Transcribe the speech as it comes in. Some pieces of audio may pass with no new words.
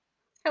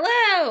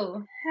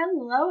Hello!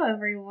 Hello,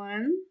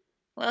 everyone.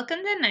 Welcome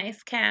to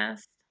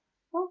Nicecast.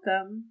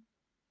 Welcome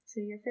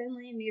to your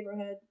friendly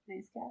neighborhood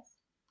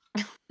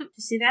Nicecast. Did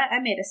you see that? I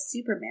made a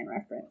Superman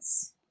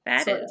reference.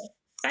 That sort is of.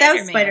 Spider-Man. That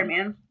was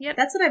Spider-Man. Yep.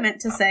 That's what I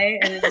meant to say,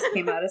 and it just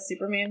came out as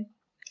Superman.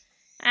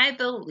 I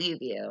believe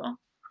you.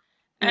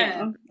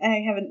 Yeah,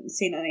 I haven't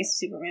seen any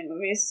Superman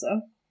movies, so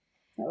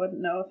I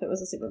wouldn't know if it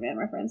was a Superman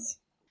reference.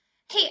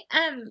 Hey,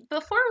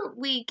 before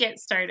we get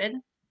started,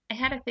 I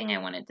had a thing I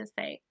wanted to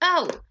say.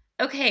 Oh,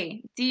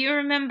 okay. Do you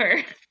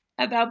remember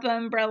about the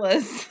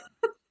umbrellas?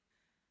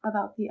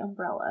 About the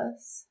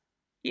umbrellas.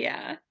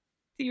 Yeah.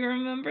 Do you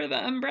remember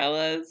the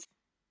umbrellas?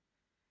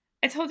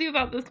 I told you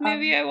about this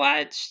movie I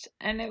watched,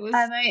 and it was...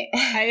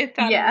 I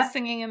thought it was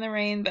Singing in the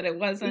Rain, but it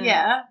wasn't.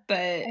 Yeah, but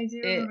I do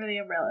remember the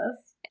umbrellas.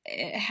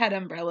 It had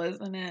umbrellas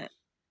in it.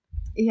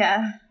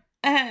 Yeah.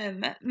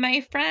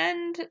 My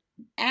friend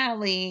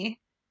Allie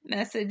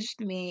messaged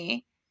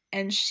me,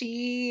 and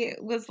she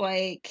was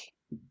like,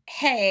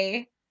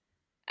 "Hey,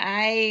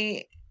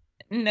 I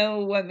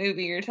know what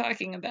movie you're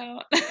talking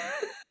about."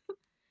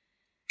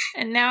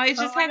 And now I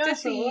just have to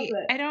see.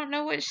 I don't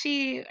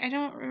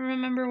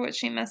remember what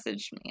she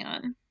messaged me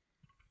on.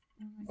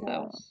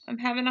 So I'm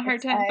having a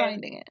hard time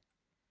finding it.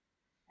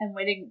 I'm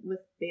waiting with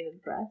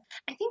bated breath.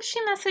 I think she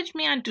messaged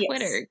me on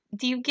Twitter. Yes.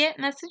 Do you get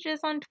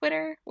messages on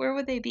Twitter? Where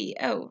would they be?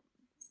 Oh,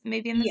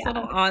 maybe in this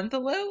little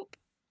envelope?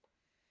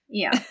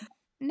 Yeah.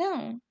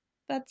 No,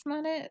 that's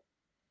not it.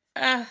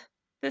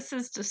 This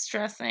is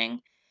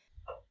distressing.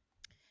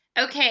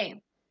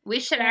 Okay, we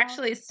should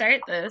actually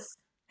start this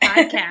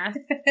podcast.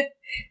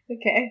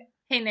 Okay.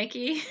 Hey,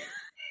 Nikki.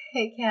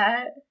 Hey,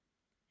 Kat.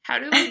 How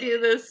do we do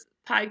this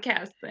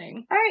podcast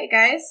thing? All right,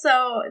 guys.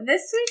 So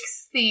this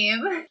week's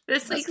theme.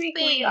 This week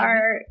we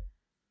are.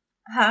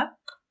 Huh?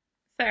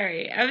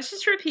 Sorry, I was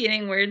just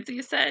repeating words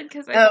you said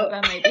because I thought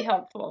that might be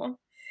helpful.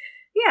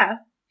 Yeah,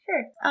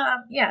 sure.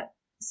 Yeah.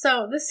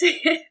 So this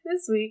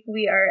week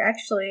we are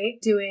actually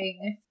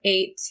doing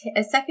a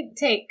second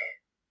take.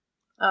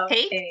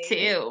 Take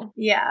two.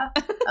 Yeah,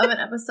 of an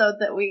episode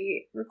that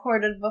we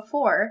recorded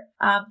before,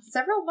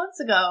 several months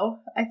ago,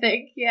 I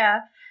think. Yeah,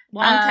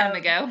 long time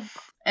ago.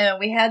 And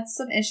we had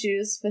some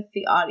issues with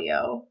the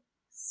audio,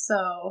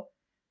 so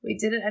we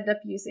didn't end up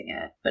using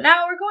it. But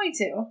now we're going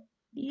to.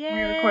 Yay!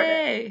 We record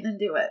it and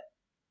do it.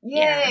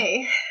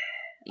 Yay!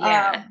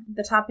 Yeah.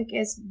 The topic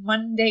is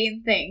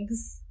mundane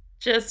things.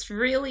 Just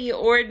really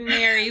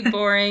ordinary,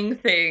 boring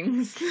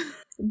things.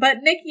 But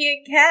Nikki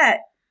and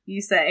Kat,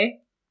 you say.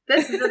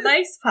 This is a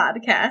nice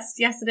podcast.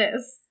 Yes, it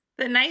is.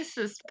 The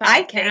nicest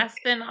podcast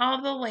in all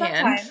the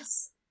land.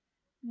 Sometimes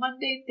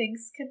mundane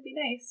things can be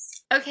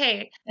nice.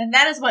 Okay. And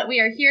that is what we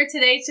are here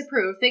today to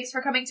prove. Thanks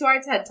for coming to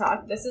our TED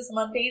Talk. This is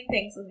Mundane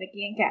Things with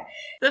Nikki and Kat.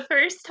 The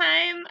first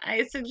time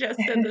I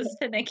suggested this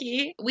to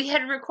Nikki, we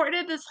had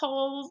recorded this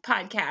whole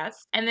podcast,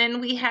 and then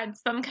we had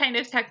some kind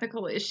of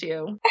technical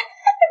issue.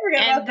 I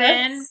forgot about this.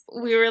 And then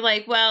we were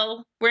like,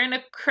 well, we're in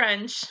a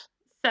crunch.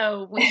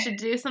 So we should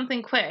do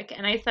something quick.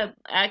 And I said,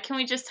 can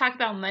we just talk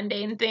about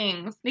mundane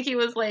things? Nikki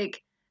was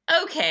like,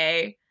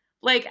 okay.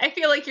 Like, I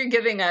feel like you're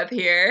giving up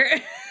here.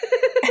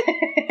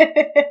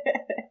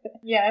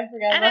 Yeah, I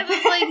forgot and about that. And I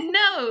was like,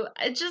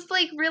 no, just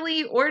like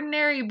really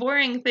ordinary,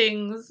 boring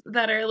things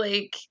that are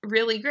like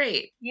really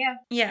great. Yeah.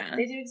 Yeah.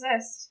 They do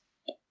exist.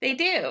 They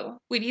do.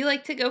 Would you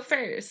like to go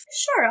first?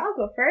 Sure, I'll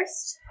go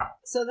first.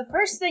 So the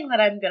first thing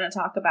that I'm going to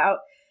talk about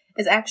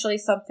is actually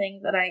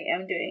something that I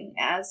am doing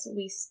as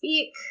we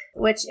speak,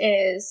 which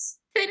is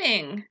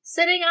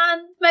sitting on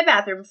my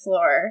bathroom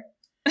floor.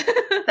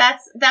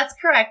 That's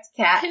correct,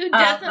 Kat. Who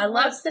doesn't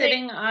love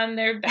sitting on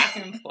their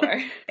bathroom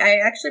floor? I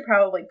actually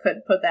probably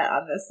could put that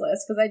on this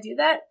list because I do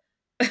that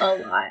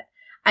a lot.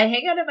 I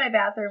hang out in my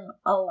bathroom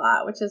a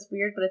lot, which is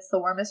weird, but it's the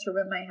warmest room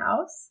in my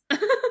house.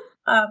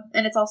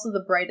 And it's also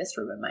the brightest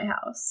room in my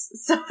house.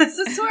 So this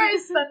is where I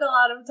spend a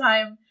lot of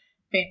time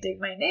painting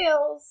my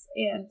nails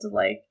and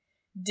like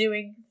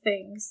doing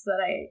things that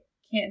I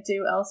can't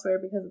do elsewhere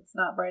because it's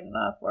not bright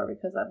enough or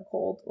because I'm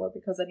cold or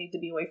because I need to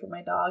be away from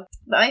my dog.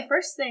 But my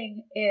first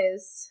thing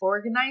is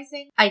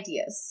organizing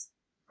ideas.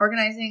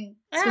 Organizing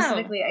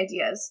specifically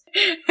ideas.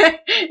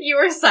 You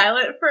were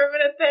silent for a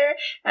minute there,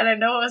 and I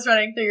know what was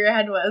running through your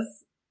head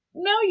was,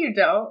 no, you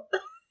don't.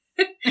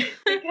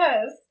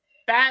 Because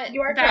that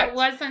correct.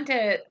 Wasn't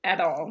it at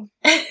all.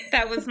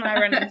 That was not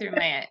running through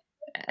my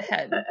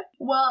head.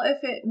 Well, if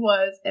it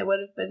was, it would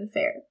have been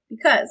fair.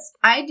 Because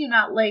I do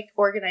not like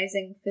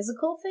organizing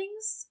physical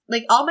things.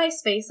 Like, all my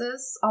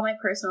spaces, all my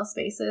personal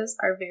spaces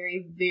are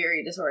very,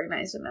 very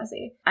disorganized and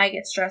messy. I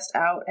get stressed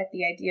out at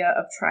the idea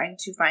of trying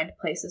to find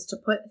places to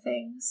put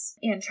things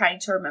and trying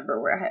to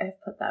remember where I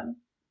have put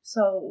them.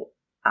 So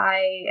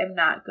I am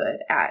not good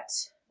at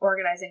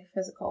organizing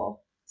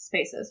physical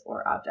spaces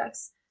or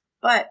objects.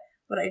 But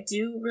what I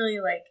do really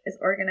like is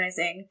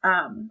organizing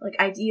like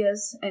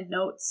ideas and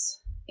notes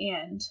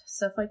and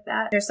stuff like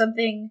that. There's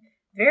something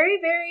very,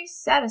 very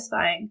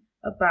satisfying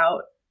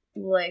about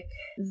like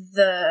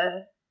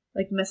the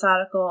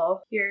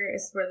methodical, here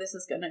is where this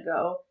is going to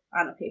go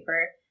on a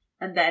paper,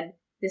 and then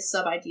this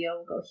sub idea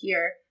will go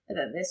here, and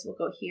then this will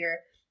go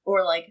here.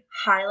 Or like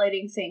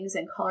highlighting things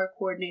and color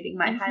coordinating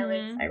my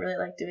highlights. I really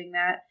like doing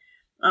that.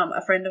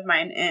 A friend of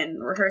mine in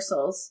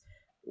rehearsals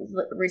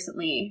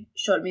recently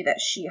showed me that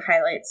she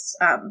highlights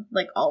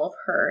like all of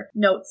her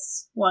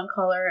notes one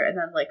color, and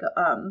then like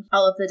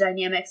all of the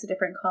dynamics a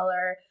different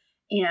color,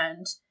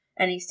 and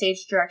any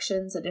stage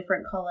directions a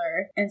different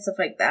color and stuff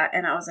like that.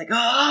 And I was like,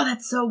 oh,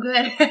 that's so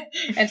good.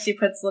 And she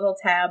puts little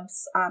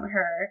tabs on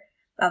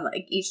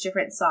like each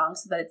different song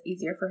so that it's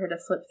easier for her to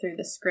flip through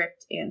the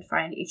script and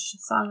find each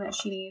song that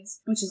she needs,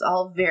 which is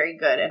all very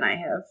good. And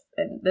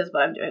this is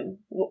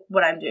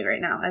what I'm doing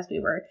right now as we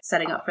were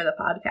setting up for the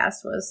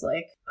podcast, was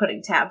like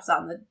putting tabs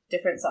on the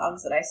different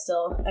songs that I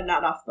still am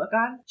not off book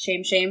on.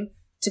 Shame.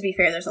 To be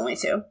fair, there's only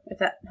 2, if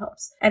that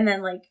helps. And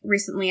then like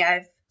recently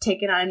I've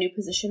taken on a new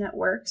position at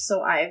work,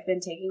 so I've been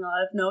taking a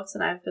lot of notes,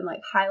 and I've been like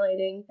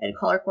highlighting and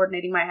color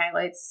coordinating my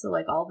highlights, so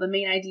like all the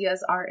main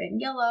ideas are in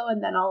yellow,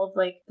 and then all of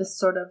like the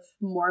sort of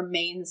more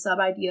main sub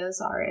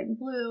ideas are in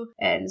blue,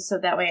 and so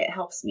that way it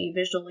helps me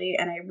visually.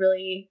 And I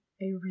really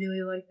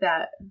like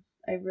that.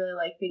 I really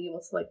like being able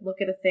to like look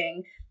at a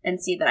thing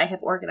and see that I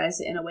have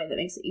organized it in a way that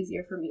makes it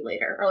easier for me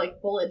later. Or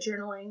like bullet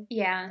journaling,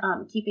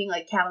 keeping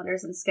like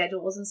calendars and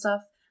schedules and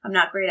stuff. I'm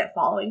not great at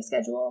following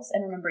schedules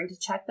and remembering to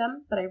check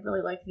them, but I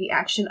really like the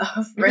action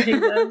of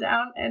writing them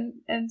down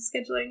and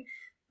scheduling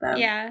them.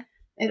 Yeah.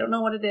 I don't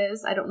know what it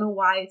is. I don't know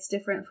why it's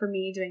different for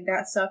me doing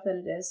that stuff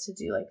than it is to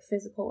do like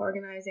physical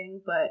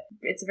organizing, but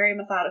it's very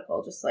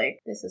methodical. Just like,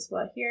 this is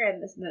what here, and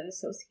then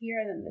this goes here,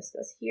 and then this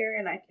goes here,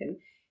 and I can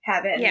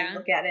have it and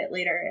look at it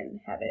later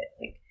and have it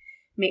like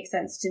make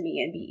sense to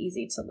me and be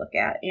easy to look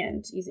at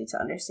and easy to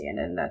understand.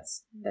 And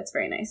that's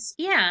very nice.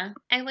 Yeah.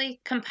 I like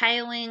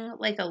compiling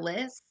like a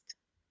list.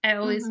 I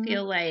always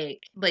feel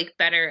like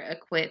better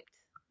equipped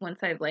once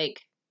I've like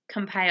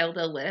compiled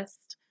a list,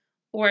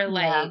 or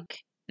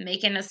like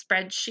making a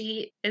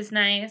spreadsheet is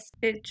nice.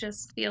 It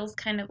just feels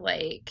kind of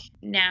like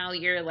now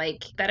you're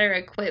like better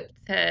equipped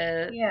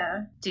to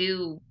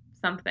do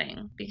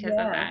something because of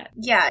that.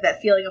 Yeah,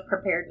 that feeling of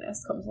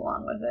preparedness comes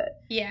along with it.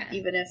 Yeah.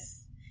 Even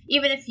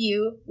if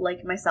you,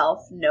 like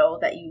myself, know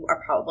that you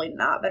are probably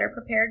not better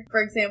prepared.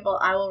 For example,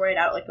 I will write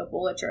out like a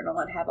bullet journal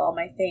and have all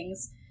my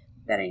things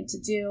that I need to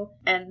do,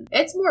 and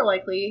it's more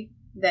likely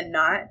than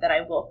not that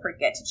I will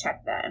forget to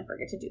check that and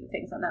forget to do the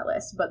things on that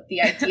list. But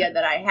the idea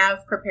that I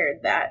have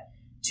prepared that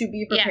to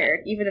be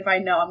prepared, even if I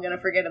know I'm going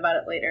to forget about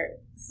it later,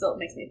 still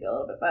makes me feel a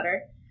little bit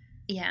better.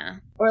 Yeah.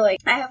 Or like,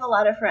 I have a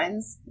lot of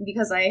friends,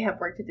 because I have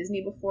worked at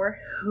Disney before,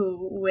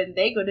 who, when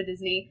they go to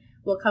Disney,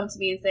 will come to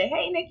me and say,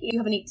 hey, Nikki, do you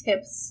have any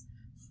tips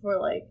for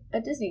like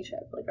a Disney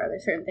trip? Like, are there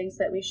certain things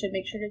that we should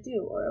make sure to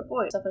do or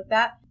avoid? Stuff like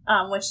that.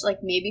 Which like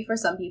maybe for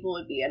some people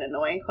would be an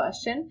annoying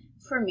question.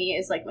 For me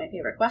is like my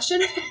favorite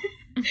question.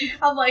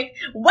 I'm like,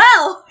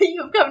 well,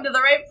 you've come to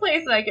the right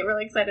place. And I get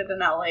really excited,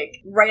 and I'll like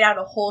write out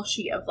a whole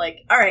sheet of like,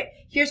 all right,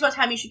 here's what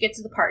time you should get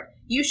to the park.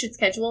 You should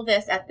schedule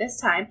this at this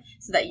time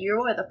so that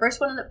you're the first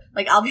one in the,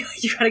 like, I'll be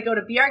like, you gotta go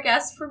to Be Our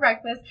Guest for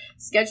breakfast,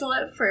 schedule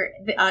it for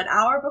an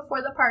hour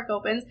before the park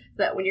opens, so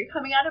that when you're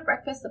coming out of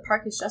breakfast, the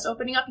park is just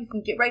opening up. You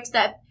can get right to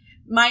that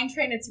mine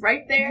train. It's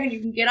right there, and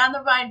you can get on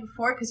the ride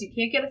before, because you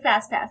can't get a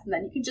fast pass, and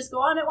then you can just go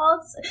on it while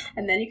it's,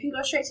 and then you can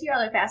go straight to your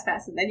other fast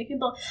pass, and then you can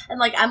go, and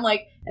like, I'm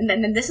like, and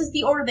then this is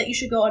the order that you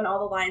should go on all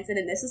the lines in,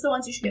 and this is the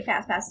ones you should get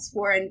fast passes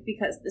for, and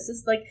because this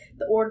is like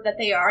the order that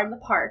they are in the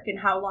park and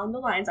how long the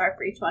lines are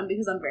for each one,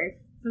 because I'm very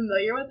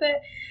familiar with it.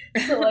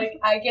 So like,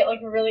 I get like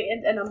really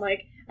and I'm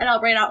like, and I'll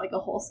write out like a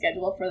whole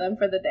schedule for them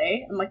for the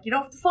day. I'm like, you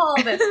don't have to follow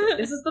this.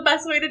 This is the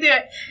best way to do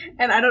it.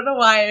 And I don't know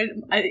why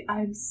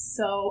I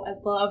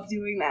love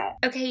doing that.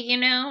 Okay, you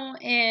know,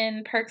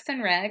 in Parks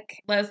and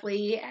Rec,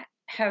 Leslie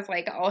has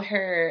like all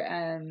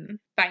her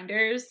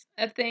binders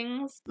of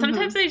things.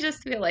 Sometimes I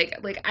just feel like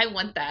I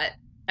want that.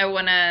 I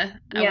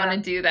wanna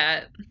do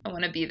that. I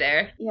wanna be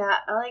there. Yeah,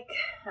 I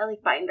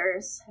like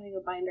binders. Having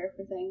a binder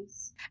for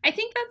things. I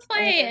think that's why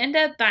I end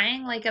up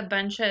buying like a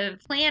bunch of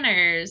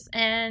planners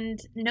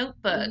and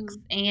notebooks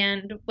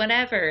and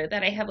whatever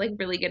that I have like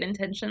really good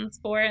intentions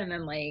for, and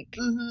then like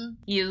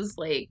use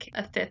like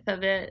a fifth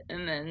of it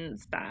and then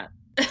stop.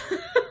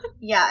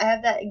 Yeah, I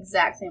have that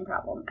exact same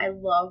problem. I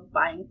love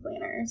buying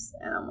planners,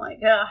 and I'm like,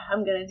 oh,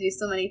 I'm gonna do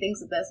so many things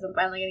with this, and I'm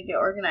finally gonna get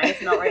organized,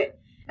 and I'll write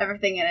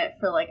everything in it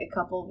for like a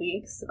couple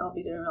weeks, and I'll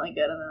be doing really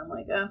good, and then I'm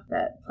like, oh,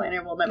 that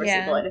planner will never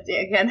see the light of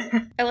day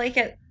again. I like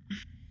it.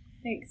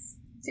 Thanks.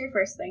 What's your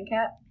first thing,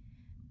 Kat?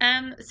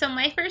 So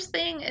my first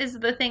thing is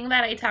the thing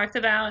that I talked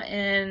about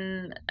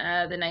in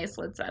the Nice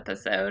Lids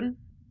episode,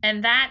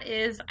 and that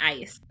is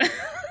ice.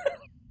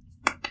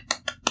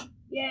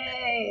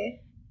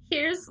 Yay!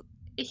 Here's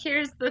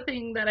the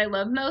thing that I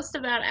love most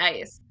about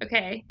ice.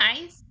 Okay,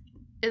 ice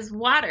is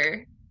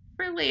water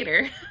for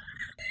later.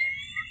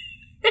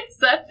 Is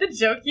that the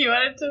joke you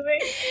wanted to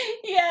make?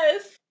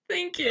 Yes,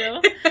 thank you.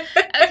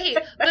 Okay,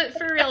 but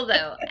for real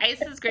though,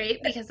 ice is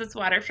great because it's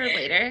water for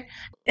later.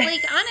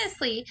 like,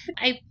 honestly,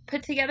 I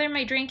put together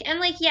my drink, and,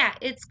 like, yeah,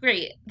 it's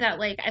great that,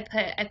 like, I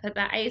put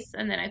the ice,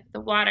 and then I put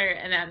the water,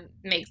 and that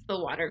makes the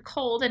water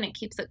cold, and it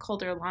keeps it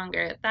colder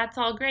longer. That's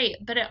all great.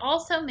 But it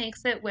also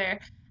makes it where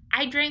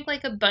I drank,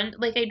 like,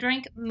 I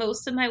drank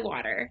most of my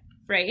water,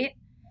 right?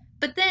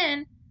 But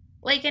then,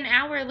 like, an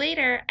hour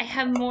later, I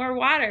have more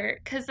water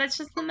because that's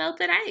just the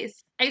melted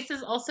ice. Ice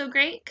is also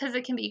great because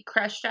it can be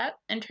crushed up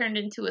and turned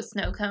into a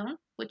snow cone,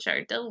 which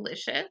are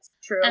delicious.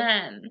 True.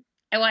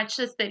 I watched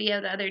this video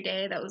the other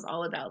day that was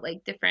all about,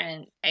 like,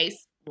 different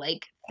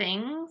ice-like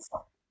things.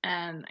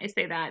 I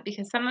say that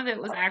because some of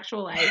it was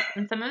actual ice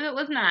and some of it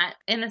was not.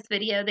 In this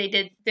video, they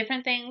did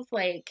different things,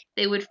 like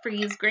they would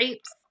freeze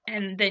grapes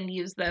and then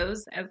use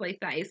those as, like,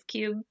 the ice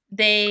cube.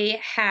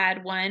 They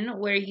had one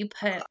where you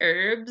put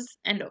herbs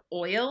and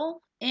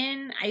oil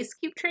in ice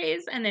cube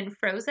trays and then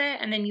froze it,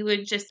 and then you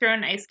would just throw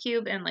an ice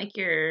cube in, like,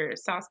 your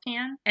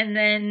saucepan, and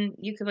then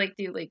you could, like,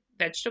 do, like,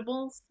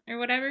 vegetables or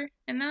whatever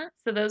in that.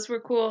 So those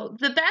were cool.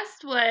 The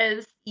best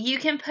was you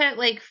can put,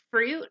 like,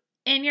 fruit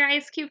in your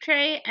ice cube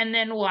tray and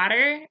then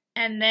water,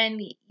 and then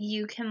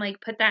you can, like,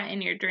 put that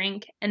in your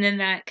drink, and then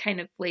that kind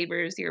of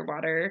flavors your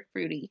water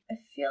fruity. I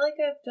feel like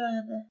I've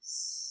done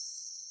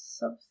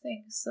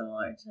something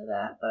similar to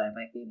that, but I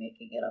might be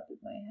making it up in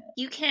my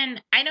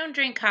head. I don't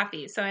drink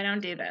coffee, so I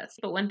don't do this.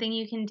 But one thing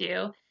you can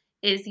do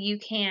is you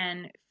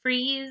can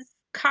freeze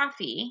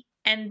coffee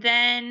and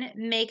then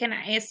make an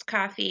iced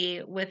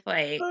coffee with,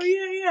 like,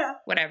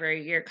 whatever,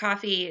 your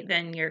coffee,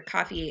 then your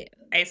coffee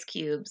ice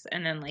cubes,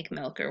 and then, like,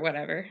 milk or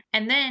whatever.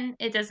 And then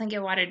it doesn't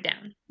get watered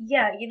down.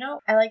 Yeah,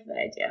 I like that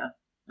idea.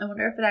 I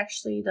wonder if it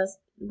actually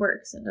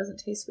works and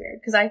doesn't taste weird.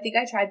 Because I think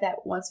I tried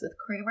that once with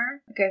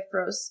creamer. Like, I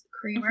froze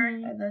creamer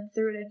and then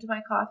threw it into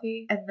my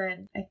coffee. And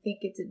then I think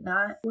it did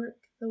not work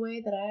the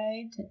way that I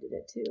intended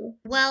it to.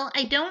 Well,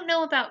 I don't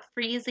know about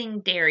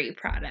freezing dairy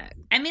product.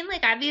 I mean,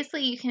 like,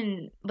 obviously you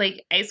can,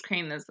 like, ice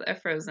cream is a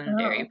frozen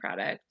dairy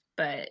product.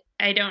 But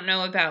I don't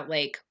know about,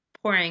 like,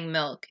 pouring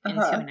milk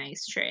into an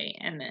ice tray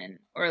and then,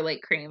 or,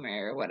 like,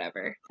 creamer or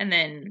whatever, and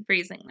then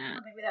freezing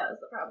that. Maybe that was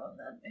the problem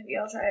then. Maybe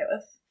I'll try it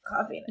with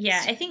coffee.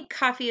 Yeah, I think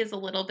coffee is a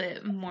little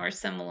bit more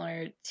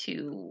similar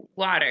to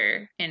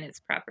water in its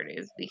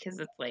properties because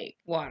it's like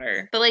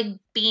water, but like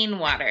bean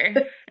water.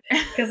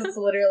 Because it's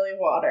literally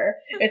water.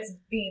 It's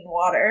bean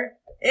water.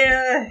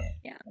 Yeah.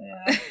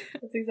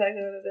 That's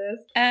exactly what it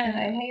is. And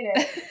I hate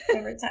it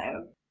every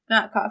time.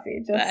 Not coffee,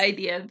 just the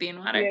idea of bean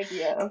water. The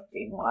idea of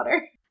bean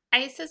water.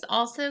 Ice is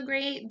also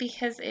great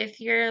because if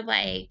you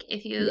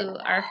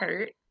are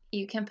hurt,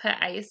 you can put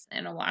ice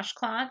in a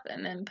washcloth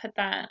and then put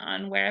that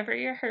on wherever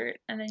you're hurt,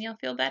 and then you'll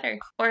feel better.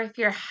 Or if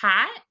you're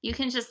hot, you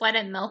can just let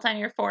it melt on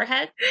your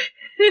forehead.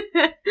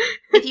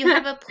 If you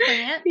have a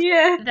plant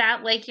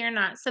that, like, you're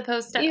not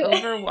supposed to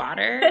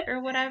overwater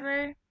or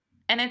whatever,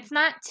 and it's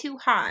not too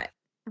hot,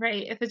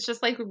 right? If it's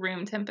just, like,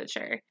 room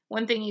temperature,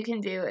 one thing you can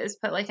do is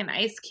put, like, an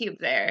ice cube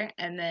there,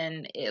 and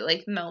then it,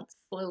 like, melts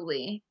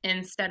slowly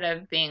instead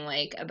of being,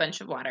 like, a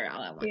bunch of water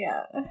all at once.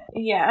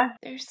 Yeah.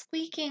 They're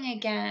squeaking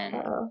again.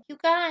 Uh-oh. You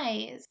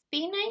guys,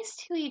 be nice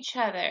to each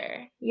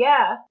other.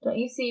 Yeah. Don't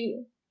you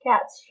see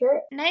Cat's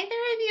shirt? Neither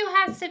of you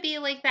has to be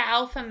like the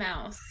alpha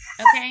mouse,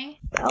 okay?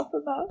 Alpha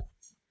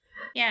mouse?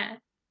 Yeah.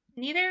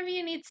 Neither of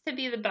you needs to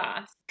be the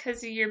boss,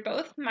 because you're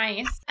both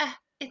mice.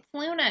 It's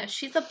Luna.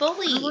 She's a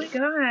bully. Oh my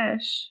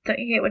gosh. Don't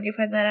you hate when you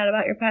find that out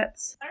about your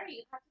pets? Sorry,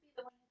 you have to be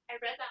the one. I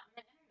read that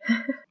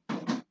on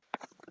the internet.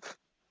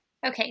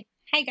 Okay.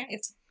 Hi,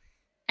 guys.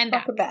 I'm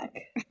back. Welcome back.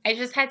 I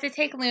just had to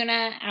take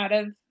Luna out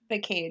of the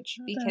cage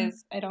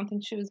because I don't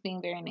think she was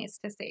being very nice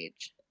to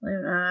Sage.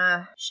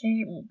 Luna,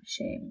 shame.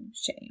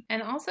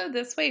 And also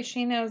this way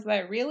she knows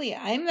that really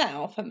I'm the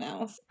alpha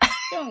mouse,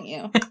 don't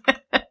you?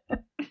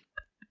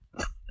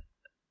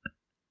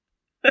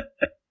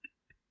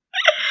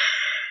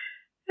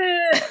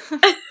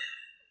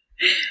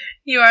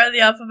 You are the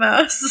alpha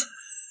mouse.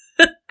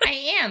 I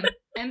am.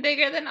 I'm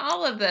bigger than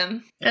all of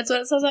them. That's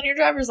what it says on your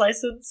driver's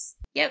license.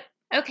 Yep.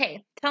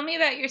 Okay. Tell me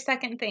about your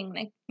second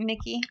thing,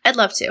 Nikki. I'd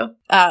love to.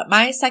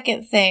 My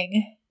second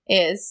thing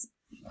is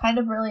kind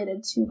of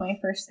related to my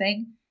first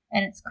thing,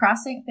 and it's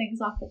crossing things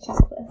off the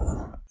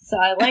checklist. So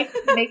I like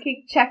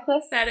making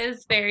checklists. That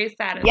is very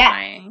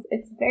satisfying. Yes,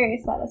 it's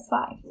very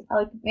satisfying. I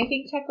like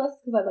making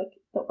checklists because I like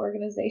the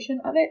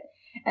organization of it,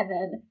 and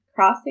then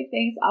crossing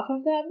things off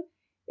of them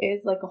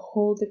is like a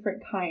whole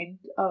different kind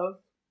of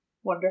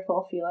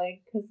wonderful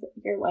feeling because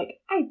you're like,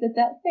 I did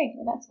that thing,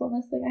 and that's one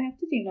less thing I have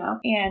to do now,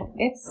 and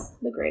it's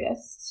the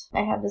greatest.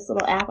 I have this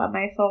little app on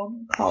my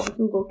phone called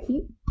Google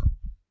Keep,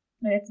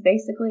 and it's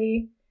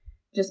basically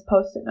just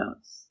post-it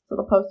notes.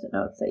 little post-it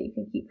notes that you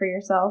can keep for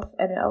yourself,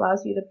 and it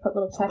allows you to put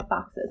little check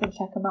boxes and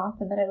check them off,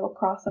 and then it'll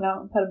cross them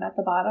out and put them at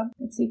the bottom,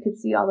 and so you can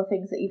see all the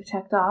things that you've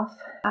checked off,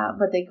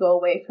 but they go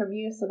away from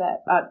you, so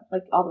that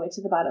like all the way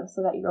to the bottom,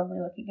 so that you're only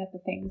looking at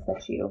the things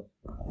that you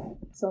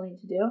still need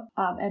to do.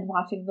 And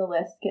watching the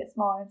list get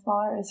smaller and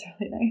smaller is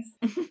really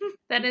nice.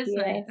 That is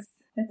nice.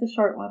 It's a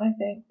short one, I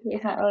think.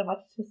 There's not really much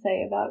to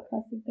say about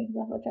crossing things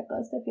off a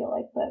checklist, I feel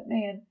like. But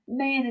man,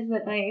 is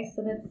it nice.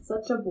 And it's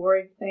such a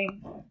boring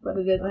thing, but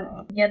it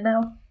isn't. You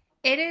know?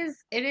 It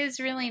is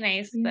really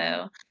nice,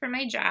 though. For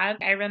my job,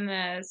 I run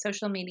the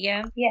social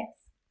media. Yes.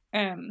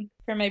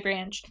 For my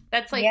branch.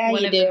 That's like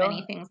one of the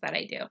many things that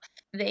I do.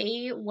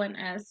 They want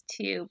us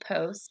to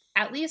post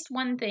at least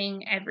one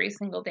thing every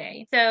single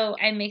day. So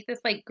I make this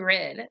like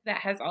grid that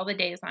has all the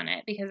days on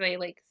it because I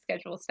like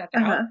schedule stuff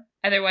out.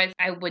 Otherwise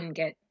I wouldn't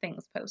get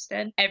things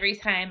posted. Every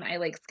time I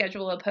like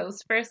schedule a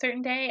post for a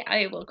certain day,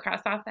 I will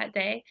cross off that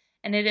day,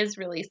 and it is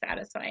really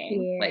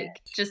satisfying. Yeah.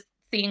 Like just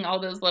seeing all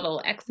those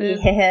little X's.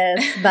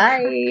 Yes,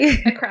 bye.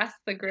 Across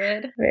the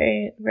grid.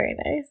 Very, very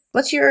nice.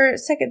 What's your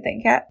second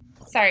thing, Kat?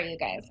 Sorry, you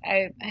guys.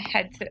 I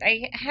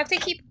have to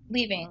keep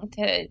leaving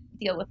to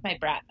deal with my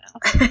brat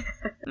now.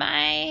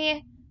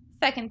 My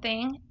second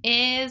thing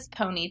is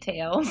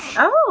ponytails.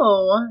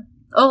 Oh,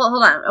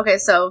 hold on. Okay,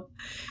 so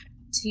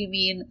do you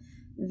mean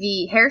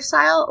the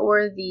hairstyle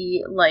or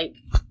the like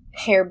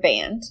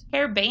hairband?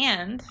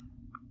 Hairband?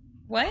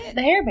 What?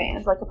 The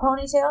hairband, like a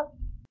ponytail?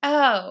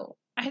 Oh.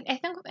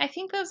 I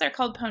think those are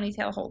called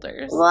ponytail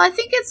holders. Well, I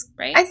think it's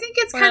right. I think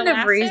it's kind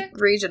of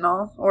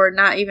regional, or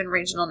not even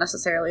regional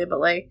necessarily, but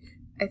like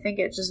I think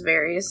it just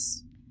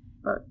varies.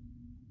 But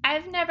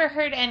I've never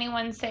heard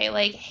anyone say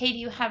like, "Hey, do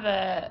you have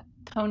a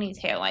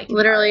ponytail?" Like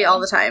literally all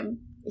the time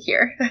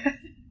here.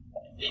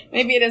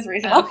 Maybe it is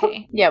regional.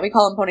 Okay. Yeah, we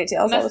call them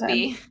ponytails all the time.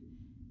 Be.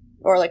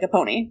 Or like a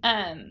pony.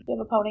 You have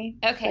a pony?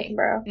 Okay.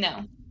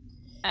 No.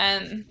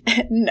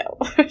 No.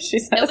 She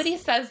says. Nobody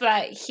says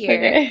that here.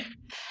 Okay.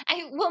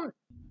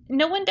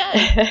 No one does.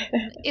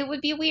 It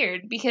would be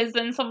weird because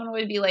then someone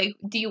would be like,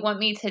 "Do you want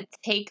me to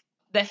take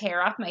the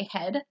hair off my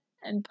head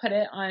and put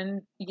it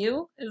on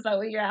you? Is that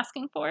what you're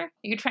asking for? Are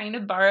you trying to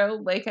borrow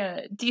like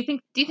a? Do you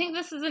think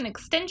this is an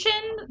extension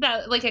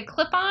that like a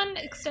clip-on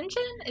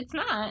extension? It's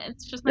not.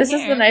 It's just my hair. This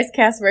is the nice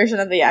cast version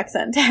of the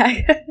accent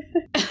tag.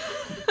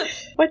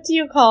 What do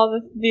you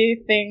call the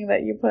thing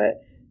that you put?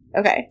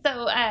 Okay.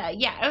 So,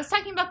 yeah, I was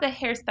talking about the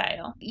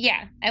hairstyle.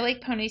 Yeah, I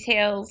like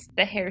ponytails,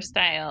 the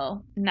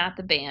hairstyle, not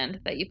the band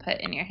that you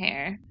put in your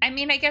hair. I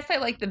mean, I guess I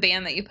like the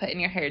band that you put in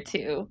your hair,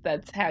 too.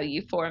 That's how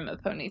you form a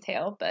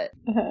ponytail. But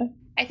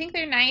I think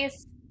they're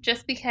nice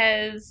just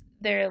because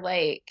they're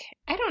like,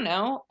 I don't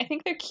know. I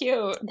think they're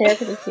cute. They're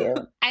pretty cute.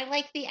 I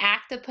like the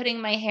act of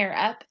putting my hair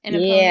up in a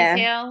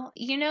ponytail.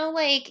 You know,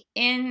 like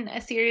in A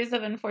Series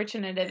of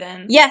Unfortunate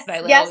Events. Yes,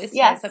 Violet always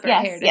ties up her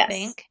hair to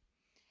think.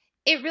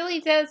 It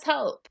really does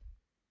help.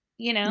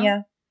 You know?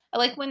 Yeah. I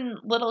like when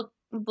little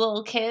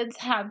kids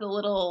have the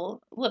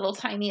little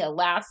tiny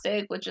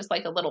elastic with just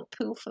like a little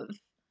poof of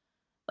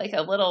like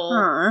a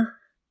little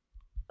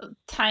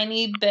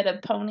tiny bit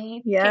of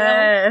ponytail.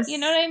 Yes. You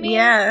know what I mean?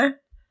 Yeah.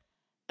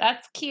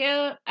 That's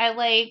cute. I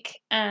like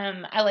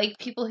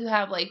people who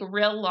have like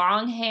real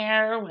long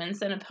hair when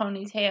it's in a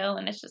ponytail,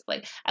 and it's just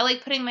like I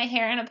like putting my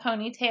hair in a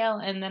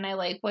ponytail and then I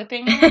like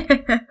whipping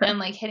it and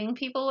like hitting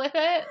people with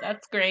it.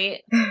 That's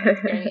great.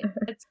 That's great.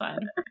 It's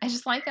fun. I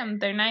just like them.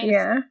 They're nice.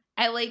 Yeah.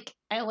 I like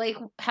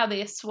how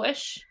they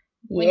swoosh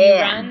when you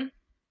run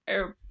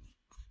or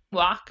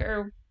walk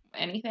or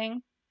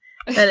anything.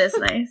 That is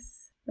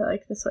nice. I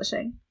like the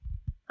swishing.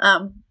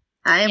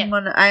 I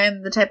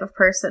am the type of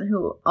person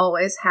who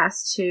always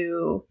has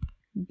to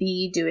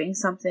be doing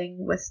something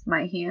with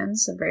my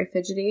hands. I'm very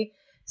fidgety.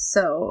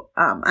 So,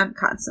 I'm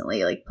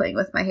constantly like playing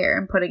with my hair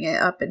and putting it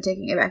up and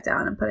taking it back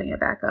down and putting it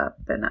back up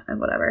and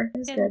whatever.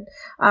 It's good.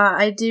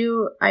 I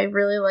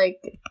really like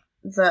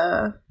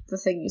the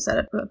thing you said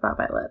about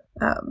Violet,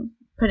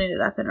 putting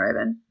it up in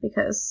ribbon,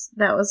 because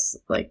that's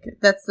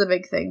the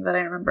big thing that I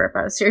remember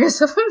about A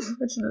Series of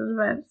Unfortunate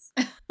Events.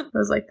 It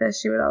was like this.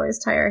 She would always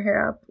tie her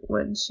hair up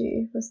when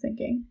she was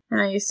thinking.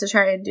 And I used to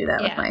try and do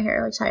that with my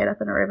hair, like tie it up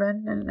in a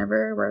ribbon, and it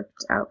never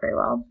worked out very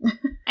well.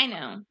 I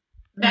know.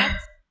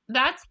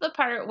 That's the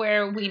part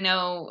where we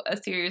know A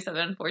Series of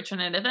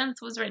Unfortunate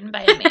Events was written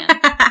by a man.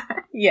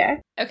 Yeah.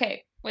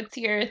 Okay, what's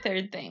your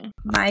third thing?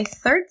 My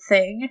third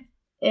thing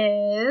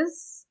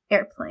is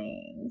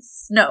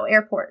airplanes. No,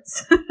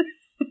 airports.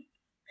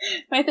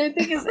 My third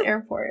thing is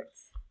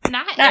airports.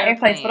 Not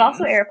airplanes, but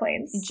also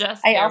airplanes.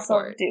 Just I also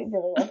do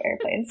really love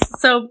airplanes.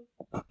 So,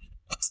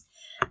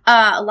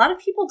 a lot of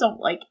people don't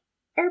like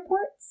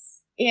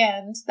airports,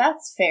 and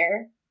that's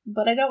fair,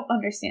 but I don't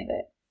understand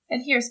it.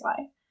 And here's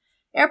why.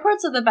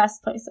 Airports are the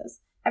best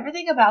places.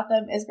 Everything about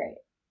them is great.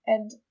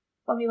 And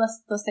let me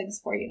list those things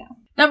for you now.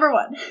 Number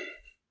 1,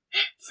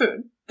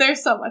 food.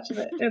 There's so much of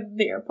it in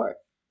the airport.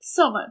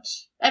 So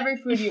much. Every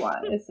food you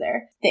want is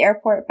there. The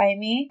airport by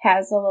me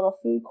has a little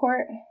food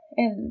court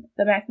in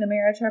the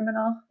McNamara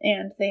terminal,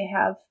 and they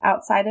have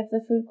outside of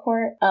the food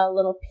court a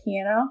little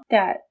piano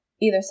that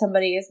either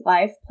somebody is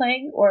live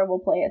playing or will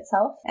play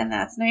itself, and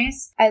that's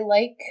nice. I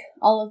like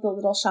all of the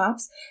little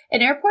shops.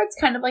 An airport's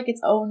kind of like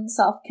its own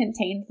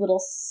self-contained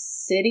little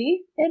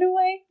city in a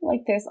way.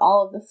 Like there's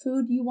all of the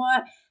food you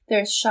want.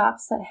 There's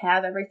shops that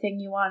have everything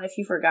you want. If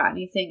you forgot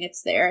anything,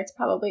 it's there. It's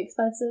probably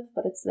expensive,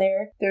 but it's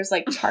there. There's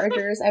like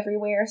chargers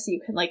everywhere, so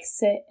you can like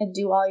sit and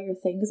do all your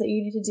things that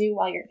you need to do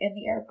while you're in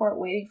the airport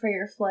waiting for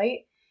your flight.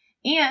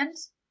 And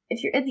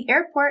if you're in the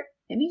airport,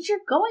 it means you're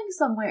going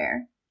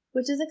somewhere,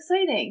 which is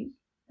exciting.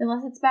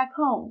 Unless it's back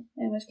home,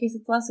 in which case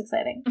it's less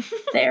exciting.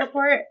 The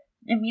airport,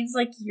 it means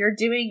like you're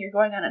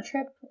going on a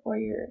trip, or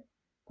you're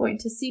going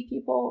to see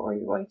people, or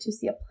you're going to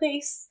see a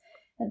place.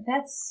 And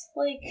that's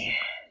like,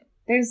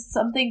 there's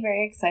something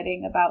very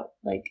exciting about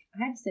like,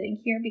 I'm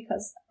sitting here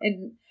because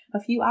in a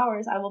few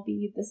hours I will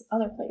be this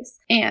other place.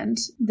 And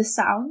the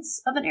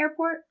sounds of an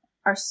airport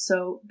are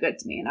so good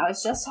to me. And I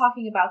was just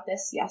talking about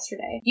this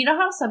yesterday. You know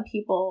how some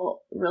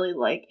people really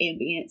like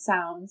ambient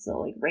sounds, so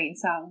like rain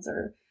sounds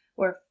or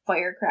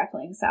fire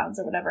crackling sounds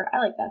or whatever. I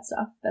like that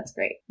stuff. That's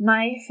great.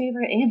 My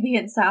favorite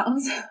ambient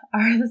sounds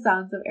are the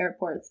sounds of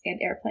airports and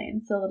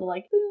airplanes. The little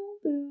like boom,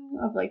 boom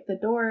of like the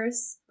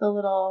doors, the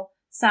little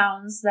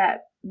sounds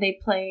that they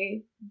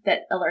play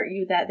that alert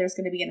you that there's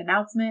going to be an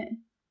announcement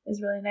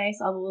is really nice.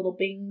 All the little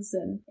bings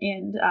and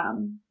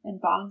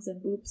bongs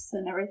and boops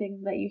and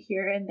everything that you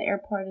hear in the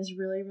airport is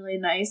really, really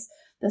nice.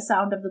 The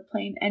sound of the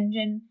plane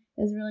engine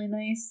is really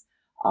nice.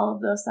 All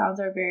of those sounds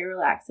are very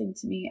relaxing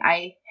to me.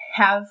 I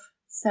have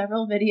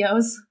several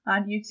videos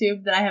on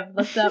YouTube that I have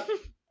looked up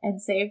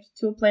and saved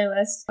to a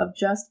playlist of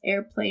just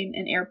airplane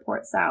and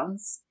airport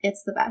sounds.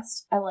 It's the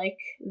best. I like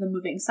the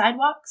moving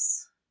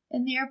sidewalks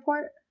in the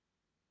airport,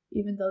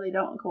 even though they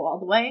don't go all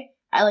the way.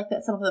 I like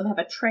that some of them have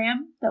a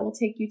tram that will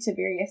take you to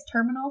various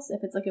terminals.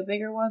 If it's like a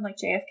bigger one, like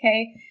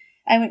JFK,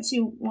 I went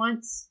to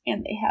once,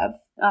 and they have,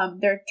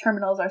 their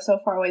terminals are so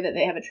far away that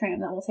they have a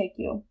tram that will take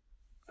you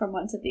from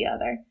one to the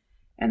other.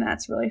 And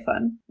that's really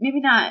fun. Maybe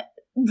not,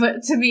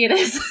 but to me it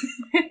is.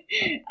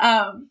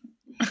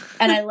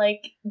 And I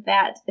like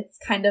that it's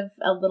kind of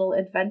a little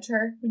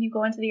adventure when you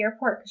go into the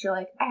airport, because you're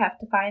like, I have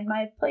to find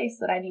my place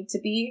that I need to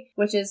be,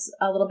 which is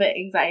a little bit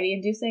anxiety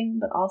inducing,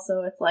 but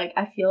also it's like,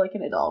 I feel like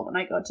an adult when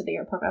I go to the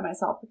airport by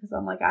myself, because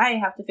I'm like, I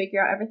have to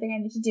figure out everything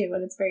I need to do,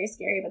 and it's very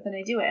scary, but then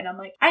I do it, and I'm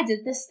like, I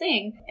did this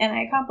thing, and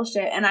I accomplished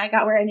it, and I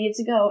got where I needed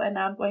to go, and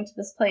now I'm going to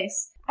this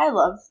place. I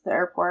love the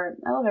airport.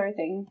 I love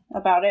everything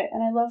about it,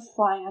 and I love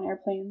flying on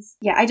airplanes.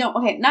 Yeah,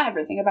 not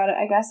everything about it,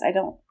 I guess. I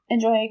don't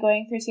enjoy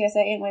going through TSA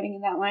and waiting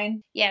in that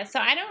line. Yeah, so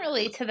I don't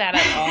relate to that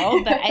at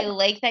all, but I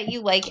like that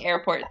you like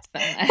airports so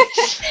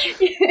much.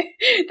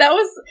 That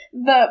was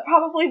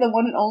probably the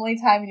one and only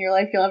time in your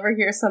life you'll ever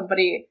hear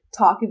somebody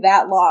talk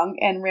that long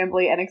and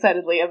rambly and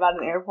excitedly about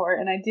an airport,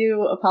 and I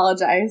do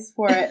apologize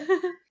for it.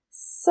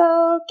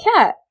 So,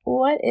 Kat,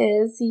 what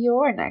is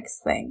your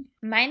next thing?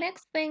 My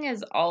next thing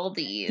is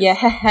Aldi's.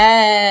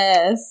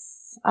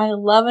 Yes! I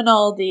love an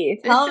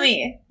Aldi. Tell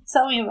me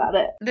about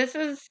it. This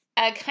is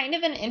kind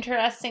of an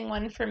interesting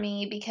one for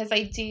me, because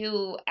I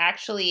do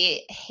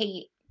actually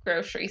hate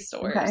grocery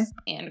stores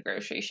and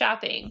grocery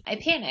shopping. I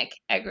panic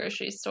at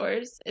grocery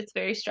stores. It's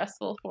very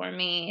stressful for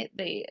me.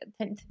 They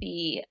tend to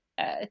be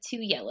too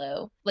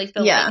yellow. Like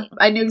the lighting.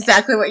 I knew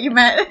exactly what you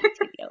meant. Too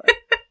yellow.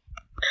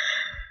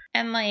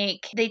 And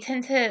like they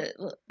tend to,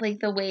 like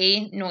the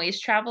way noise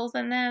travels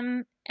in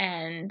them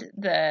and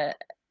the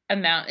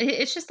amount,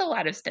 it's just a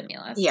lot of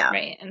stimulus. Yeah.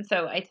 Right. And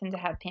so I tend to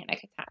have panic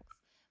attacks.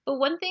 But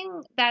one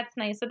thing that's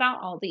nice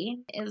about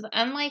Aldi is,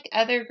 unlike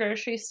other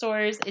grocery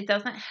stores, it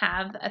doesn't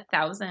have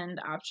 1,000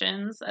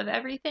 options of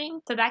everything.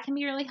 So that can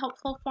be really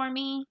helpful for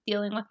me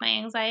dealing with my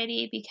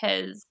anxiety,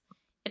 because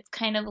it's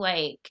kind of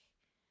like,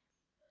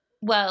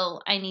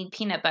 well, I need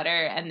peanut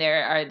butter and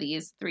there are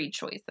these 3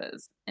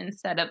 choices,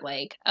 instead of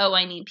like, oh,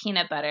 I need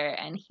peanut butter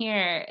and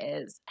here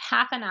is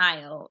half an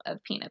aisle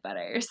of peanut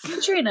butters.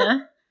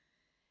 Katrina,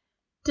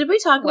 did we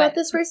talk about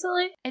this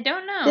recently? I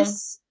don't know.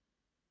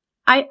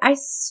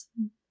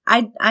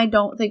 I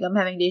don't think I'm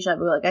having deja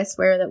vu. Like, I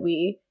swear that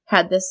we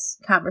had this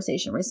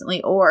conversation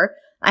recently, or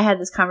I had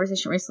this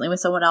conversation recently with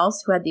someone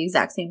else who had the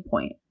exact same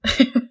point.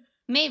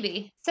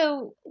 Maybe.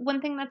 So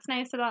one thing that's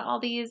nice about all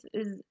these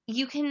is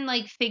you can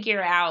like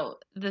figure out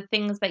the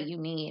things that you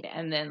need,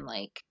 and then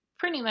like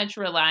pretty much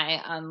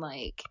rely on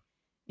like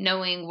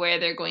knowing where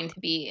they're going to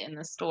be in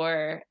the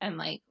store and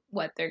like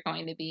what they're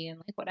going to be and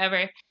like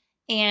whatever.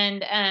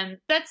 And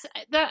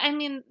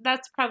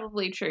that's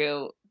probably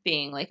true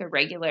being like a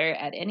regular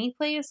at any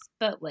place,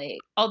 but like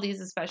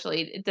Aldi's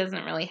especially, it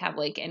doesn't really have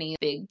like any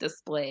big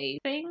display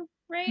thing,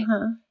 right?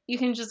 You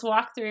can just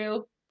walk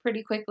through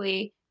pretty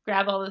quickly,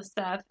 grab all this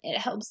stuff. It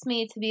helps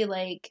me to be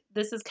like,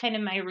 this is kind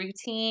of my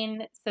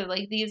routine, so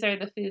like these are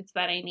the foods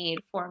that I need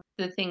for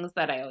the things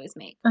that I always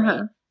make,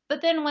 right?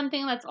 But then one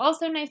thing that's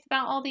also nice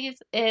about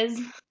Aldi's is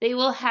they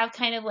will have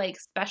kind of like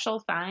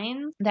special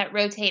finds that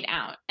rotate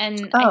out.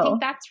 And I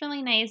think that's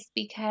really nice,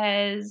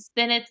 because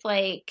then it's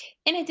like,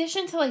 in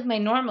addition to like my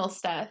normal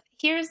stuff,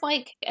 here's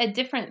like a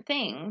different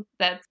thing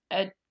that's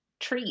a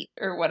treat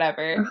or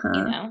whatever,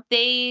 you know?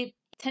 They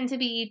tend to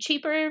be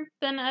cheaper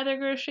than other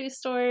grocery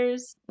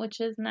stores, which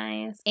is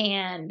nice.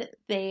 And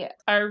they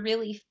are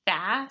really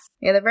fast.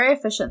 Yeah, they're very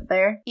efficient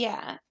there.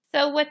 Yeah.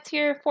 So what's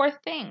your fourth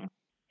thing?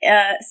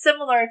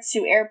 Similar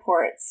to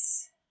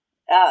airports,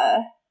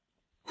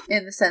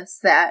 in the sense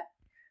that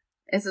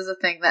this is a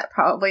thing that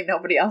probably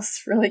nobody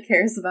else really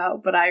cares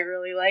about, but I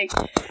really like.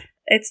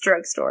 It's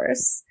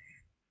drugstores.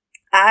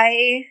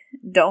 I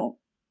don't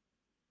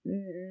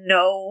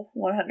know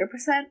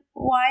 100%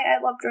 why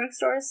I love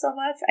drugstores so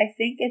much. I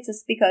think it's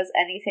just because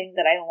anything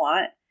that I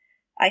want,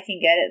 I can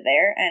get it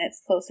there, and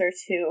it's closer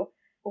to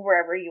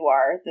wherever you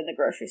are than the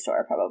grocery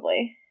store,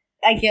 probably.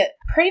 I get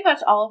pretty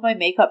much all of my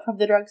makeup from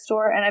the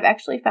drugstore, and I've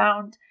actually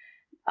found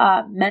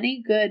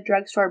many good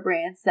drugstore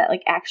brands that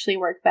like actually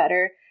work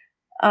better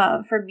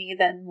for me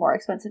than more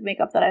expensive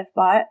makeup that I've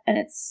bought, and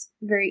it's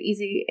very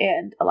easy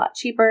and a lot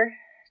cheaper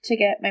to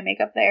get my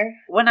makeup there.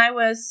 When I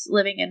was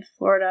living in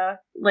Florida,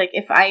 like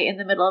if I in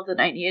the middle of the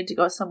night needed to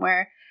go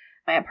somewhere,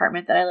 my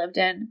apartment that I lived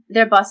in,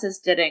 their buses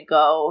didn't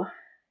go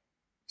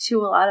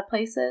to a lot of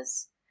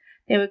places.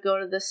 They would go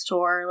to the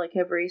store like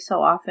every so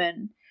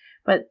often,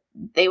 but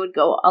they would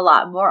go a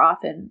lot more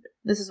often.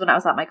 This is when I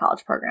was at my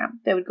college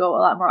program. They would go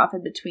a lot more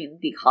often between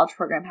the college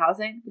program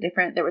housing.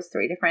 There was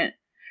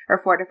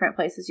 4 different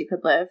places you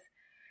could live.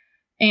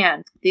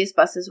 And these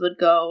buses would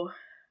go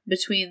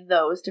between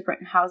those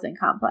different housing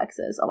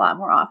complexes a lot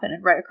more often.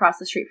 And right across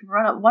the street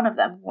from one of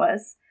them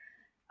was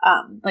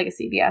like a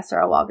CVS or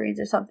a Walgreens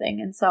or something.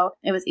 And so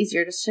it was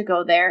easier just to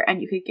go there, and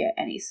you could get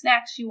any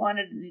snacks you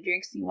wanted, any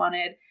drinks you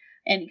wanted,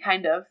 any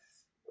kind of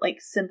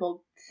like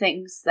simple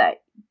things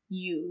that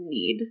you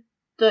need.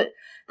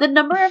 The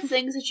number of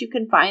things that you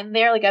can find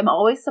there, like I'm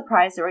always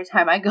surprised every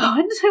time I go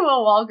into a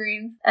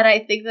Walgreens and I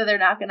think that they're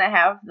not going to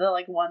have the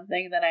like one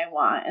thing that I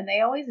want, and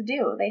they always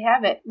do. They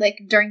have it.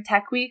 Like during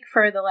Tech Week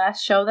for the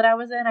last show that I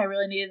was in, I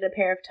really needed a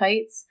pair of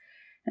tights,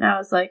 and I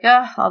was like,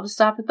 I'll just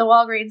stop at the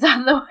Walgreens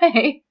on the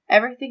way.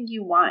 Everything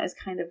you want is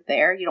kind of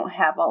there. You don't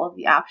have all of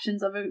the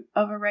options of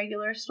a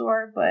regular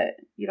store, but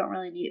you don't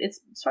really need. It's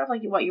sort of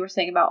like what you were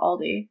saying about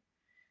Aldi.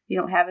 You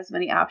don't have as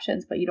many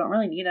options, but you don't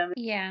really need them.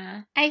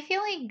 Yeah. I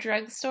feel like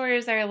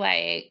drugstores are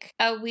like,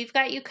 oh, we've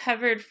got you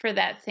covered for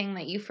that thing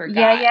that you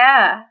forgot.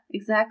 Yeah,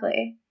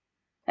 exactly.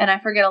 And I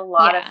forget a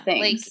lot of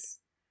things.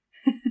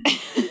 Like,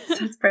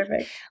 so it's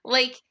perfect.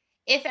 Like,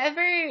 if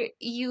ever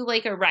you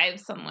like arrive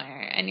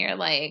somewhere and you're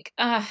like,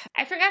 I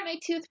forgot my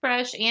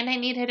toothbrush and I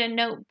needed a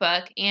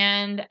notebook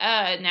and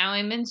now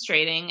I'm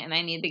menstruating and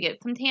I need to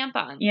get some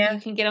tampons. Yeah. You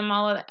can get them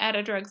all at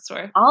a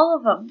drugstore. All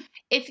of them.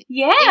 If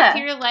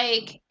you're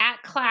like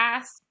at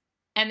class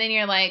and then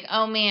you're like,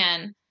 oh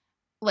man,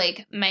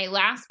 like my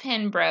last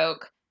pin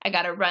broke, I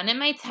got to run in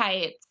my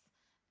tights,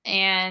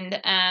 and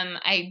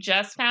I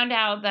just found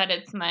out that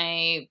it's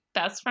my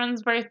best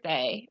friend's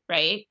birthday,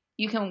 right?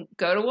 You can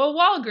go to a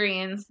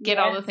Walgreens, get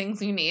all the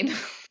things you need.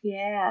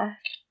 Yeah,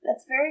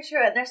 that's very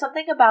true. And there's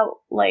something about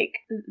like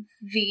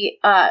the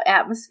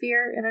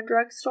atmosphere in a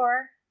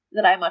drugstore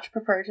that I much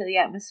prefer to the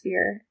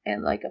atmosphere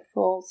in like a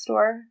full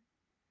store.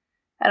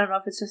 I don't know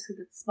if it's just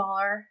because it's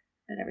smaller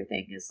and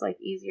everything is like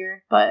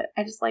easier, but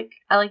I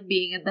like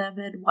being in them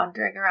and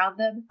wandering around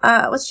them.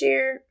 What's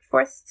your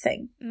fourth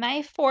thing?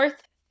 My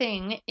fourth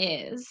thing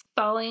is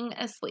falling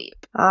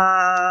asleep.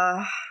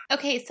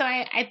 Okay, so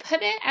I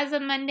put it as a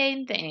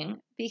mundane thing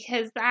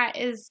because that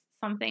is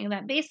something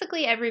that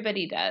basically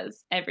everybody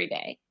does every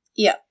day.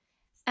 Yeah.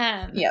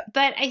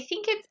 But I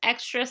think it's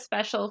extra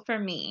special for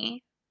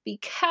me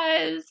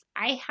because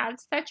I have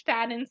such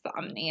bad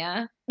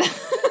insomnia.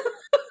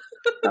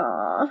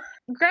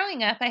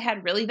 Growing up, I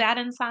had really bad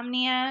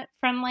insomnia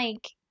from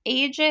like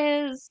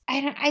ages.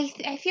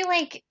 I feel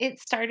like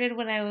it started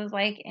when I was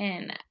like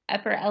in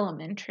upper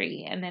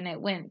elementary, and then it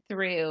went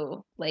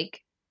through like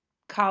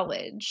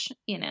college,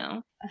 you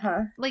know?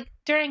 Like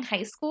during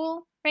high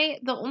school, right?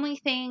 The only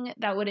thing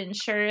that would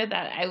ensure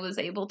that I was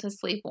able to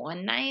sleep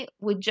one night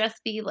would just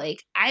be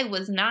like I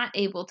was not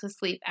able to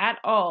sleep at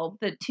all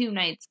the 2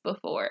 nights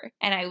before.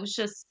 And I was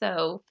just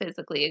so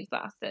physically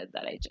exhausted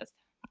that I just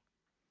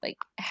like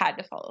had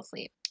to fall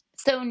asleep.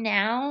 So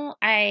now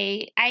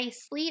I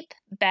sleep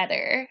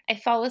better. I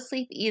fall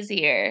asleep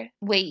easier,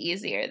 way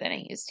easier than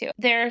I used to.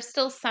 There are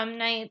still some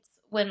nights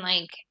when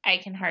like I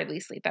can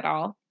hardly sleep at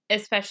all,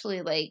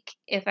 especially like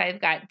if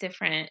I've got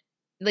different,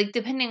 like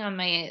depending on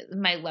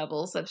my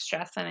levels of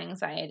stress and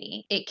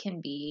anxiety, it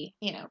can be,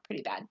 you know,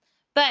 pretty bad.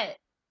 But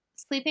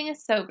sleeping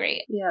is so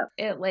great. Yeah.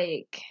 It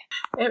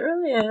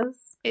really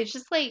is. It's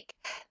just like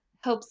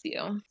helps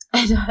you.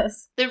 It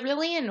does. The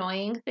really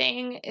annoying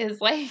thing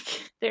is like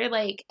they're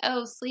like,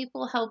 oh, sleep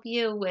will help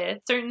you with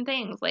certain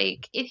things.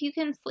 Like if you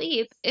can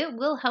sleep, it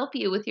will help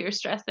you with your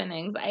stress and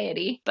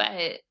anxiety,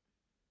 but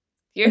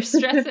your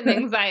stress and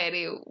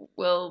anxiety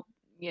will,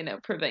 you know,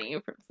 prevent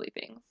you from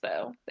sleeping.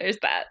 So there's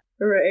that.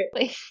 Right.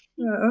 Like,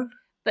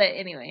 but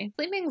anyway,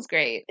 sleeping's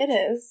great. It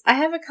is. I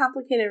have a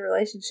complicated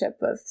relationship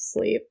with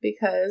sleep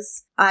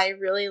because I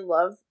really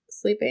love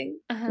sleeping.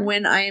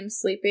 When I am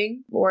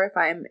sleeping, or if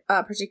I'm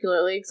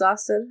particularly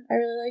exhausted, I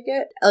really like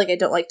it. Like, I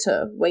don't like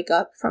to wake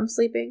up from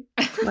sleeping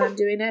when I'm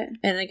doing it.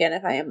 And again,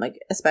 if I am like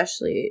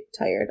especially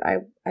tired, I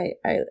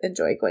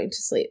enjoy going to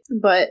sleep.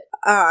 But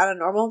on a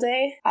normal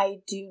day, I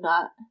do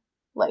not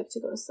like to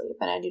go to sleep,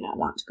 and I do not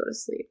want to go to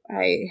sleep.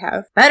 I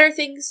have better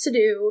things to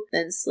do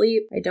than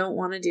sleep. I don't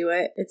want to do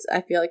it.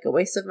 I feel like a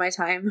waste of my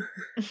time.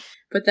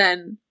 But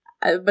then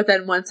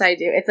once I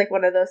do, it's like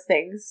one of those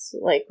things,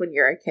 like when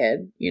you're a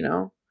kid, you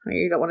know, where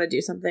you don't want to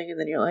do something, and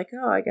then you're like,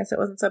 oh, I guess it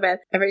wasn't so bad.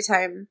 Every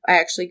time I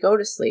actually go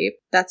to sleep,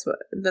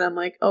 then I'm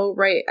like, oh,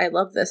 right, I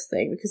love this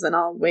thing, because then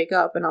I'll wake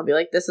up and I'll be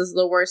like, this is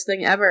the worst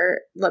thing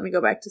ever. Let me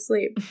go back to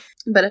sleep.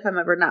 But if I'm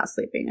ever not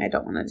sleeping, I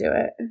don't want to do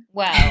it.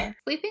 Wow.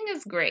 Sleeping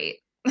is great.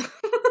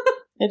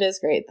 It is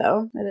great,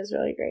 though. It is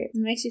really great.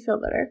 It makes you feel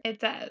better. It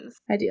does.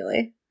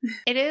 Ideally.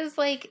 It is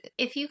like,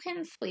 if you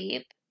can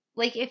sleep,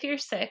 like if you're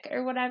sick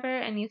or whatever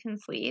and you can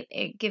sleep,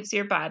 it gives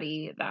your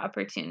body the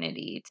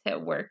opportunity to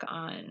work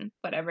on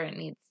whatever it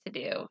needs to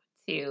do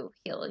to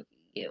heal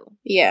you.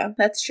 Yeah,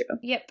 that's true.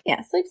 Yep.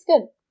 Yeah, sleep's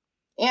good.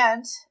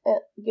 And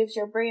it gives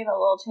your brain a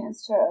little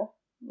chance to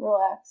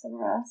relax and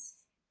rest.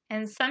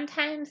 And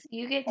sometimes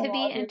you get to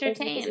be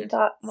entertained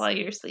while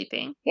you're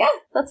sleeping. Yeah,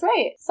 that's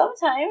right.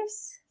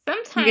 Sometimes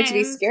you get to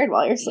be scared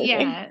while you're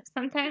sleeping. Yeah,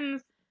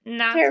 sometimes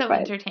not so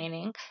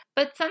entertaining,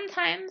 but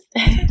sometimes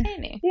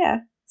entertaining.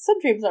 Yeah,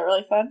 some dreams are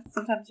really fun.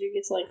 Sometimes you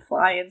get to like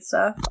fly and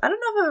stuff. I don't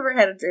know if I've ever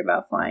had a dream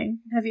about flying.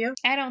 Have you?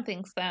 I don't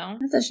think so.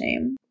 That's a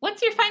shame.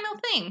 What's your final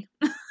thing?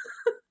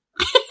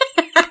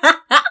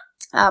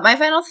 My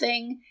final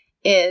thing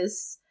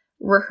is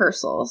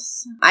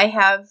rehearsals. I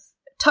have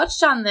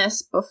touched on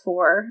this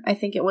before. I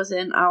think it was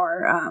in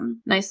our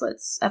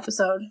Nicelets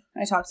episode.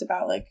 I talked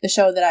about like the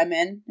show that I'm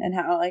in and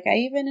how like I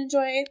even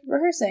enjoy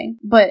rehearsing.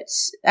 But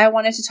I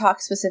wanted to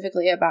talk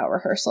specifically about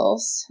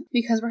rehearsals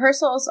because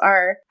rehearsals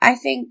are, I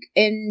think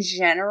in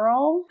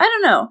general, I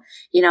don't know.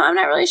 You know, I'm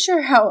not really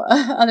sure how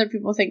other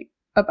people think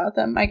about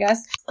them, I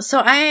guess. So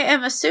I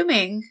am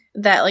assuming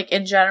that like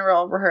in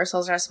general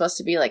rehearsals are supposed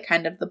to be like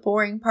kind of the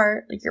boring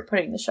part, like you're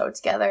putting the show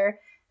together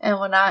and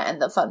whatnot,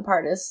 and the fun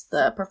part is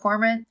the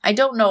performance. I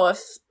don't know if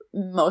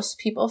most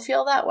people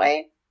feel that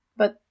way,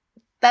 but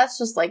that's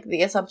just like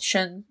the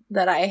assumption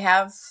that I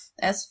have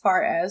as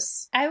far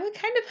as... I would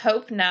kind of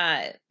hope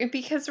not,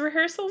 because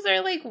rehearsals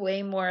are like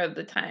way more of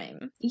the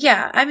time.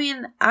 Yeah, I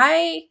mean,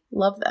 I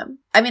love them.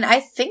 I mean, I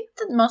think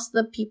that most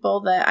of the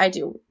people that I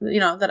do, you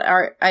know,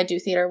 I do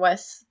theater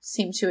with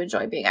seem to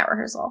enjoy being at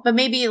rehearsal. But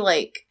maybe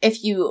like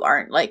if you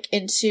aren't like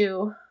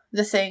into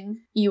the thing,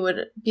 you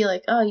would be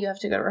like, oh, you have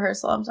to go to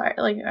rehearsal. I'm sorry.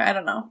 Like, I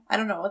don't know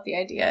what the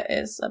idea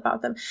is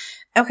about them.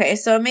 Okay,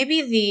 so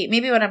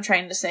maybe what I'm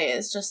trying to say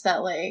is just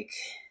that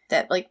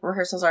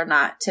rehearsals are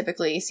not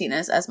typically seen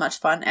as much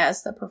fun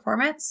as the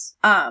performance.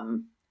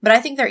 But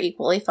I think they're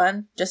equally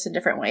fun, just in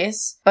different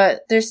ways.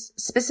 But there's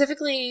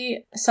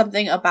specifically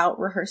something about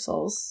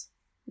rehearsals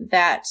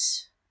that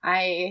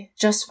I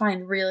just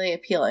find really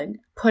appealing.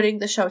 Putting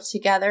the show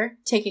together,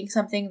 taking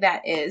something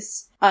that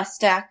is a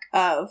stack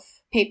of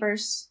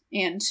papers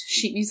and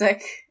sheet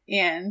music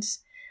and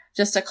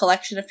just a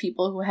collection of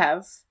people who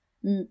have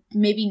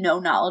maybe no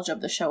knowledge of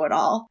the show at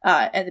all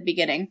at the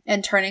beginning,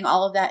 and turning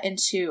all of that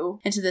into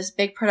this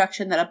big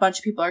production that a bunch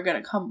of people are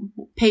going to come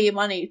pay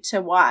money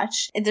to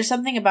watch. And there's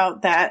something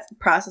about that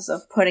process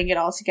of putting it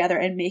all together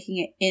and making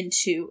it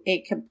into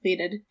a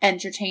completed,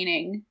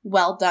 entertaining,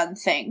 well done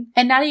thing.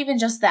 And not even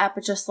just that,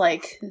 but just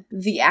like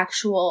the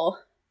actual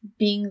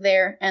being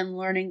there and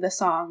learning the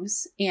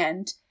songs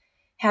and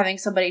having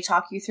somebody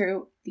talk you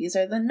through, these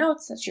are the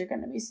notes that you're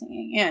going to be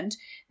singing, and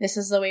this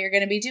is the way you're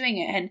going to be doing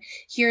it, and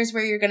here's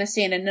where you're going to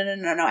stand, and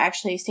no,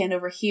 actually stand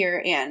over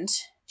here and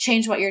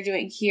change what you're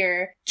doing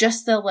here.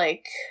 Just the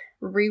like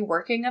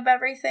reworking of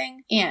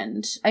everything.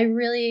 And I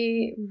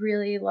really,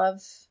 really love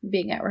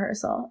being at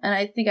rehearsal. And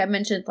I think I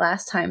mentioned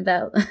last time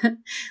that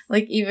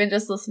like even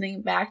just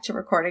listening back to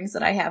recordings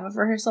that I have of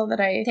rehearsal that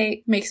I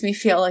take makes me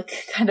feel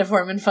like kind of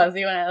warm and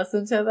fuzzy when I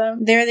listen to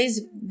them. There are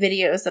these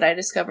videos that I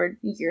discovered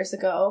years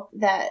ago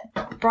that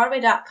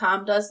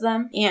Broadway.com does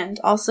them, and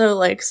also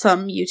like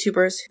some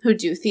YouTubers who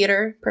do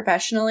theater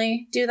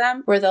professionally do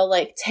them, where they'll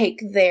like take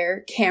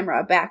their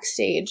camera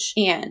backstage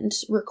and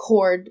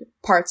record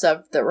parts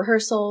of the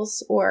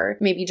rehearsals, or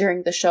maybe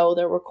during the show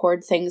they'll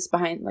record things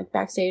behind like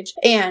backstage.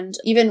 And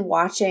even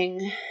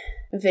watching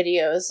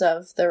videos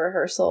of the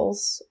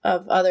rehearsals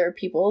of other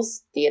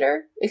people's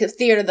theater, because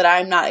theater that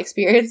I'm not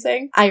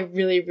experiencing, I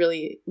really,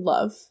 really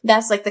love.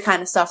 That's like the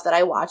kind of stuff that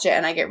I watch it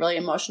and I get really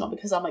emotional,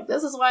 because I'm like,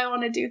 this is why I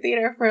want to do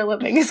theater for a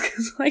living, is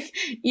because like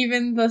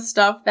even the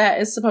stuff that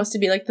is supposed to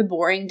be like the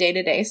boring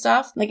day-to-day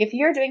stuff, like if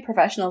you're doing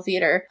professional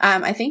theater,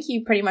 I think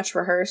you pretty much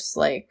rehearse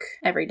like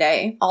every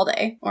day, all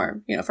day,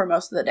 or you know, for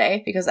most of the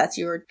day, because that's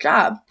your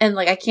job. And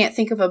like I can't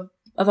think of a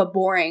a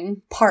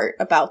boring part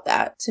about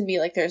that. To me,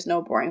 like, there's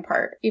no boring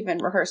part. Even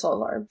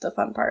rehearsals are the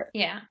fun part.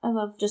 Yeah. I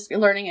love just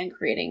learning and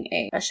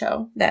creating a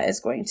show that is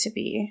going to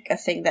be a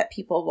thing that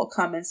people will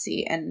come and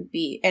see and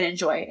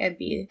enjoy and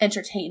be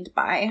entertained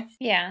by.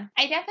 Yeah.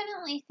 I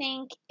definitely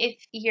think if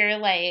you're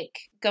like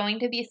going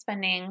to be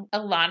spending a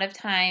lot of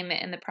time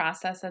in the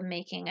process of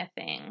making a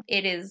thing,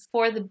 it is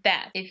for the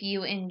best if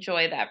you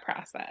enjoy that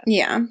process.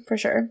 Yeah, for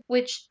sure.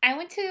 Which I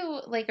went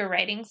to like a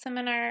writing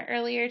seminar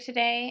earlier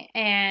today,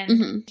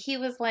 and he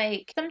was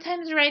like,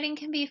 sometimes writing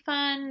can be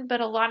fun, but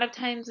a lot of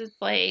times it's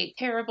like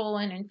terrible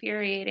and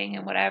infuriating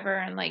and whatever.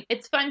 And like,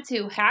 it's fun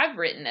to have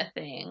written a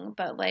thing,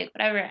 but like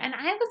whatever. And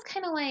I was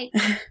kind of like,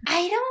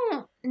 I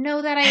don't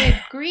know that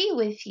I agree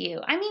with you.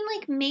 I mean,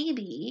 like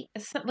maybe,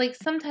 like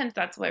sometimes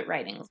that's what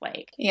writing's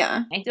like.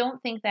 Yeah. I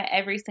don't think that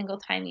every single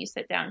time you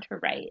sit down to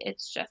write,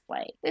 it's just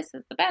like, this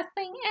is the best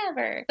thing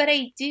ever. But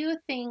I do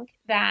think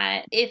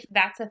that if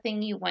that's a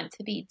thing you want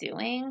to be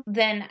doing,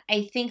 then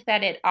I think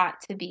that it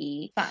ought to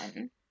be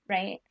fun,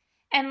 right?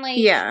 And like,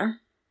 yeah.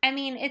 I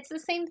mean, it's the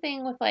same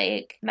thing with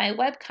like my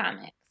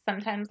webcomics.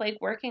 Sometimes like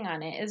working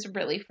on it is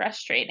really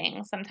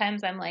frustrating.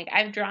 Sometimes I'm like,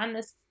 I've drawn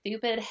this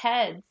stupid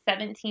head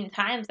 17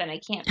 times and I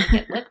can't make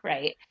it look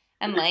right.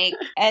 And like,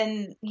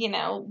 and you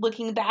know,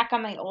 looking back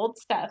on my old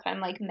stuff,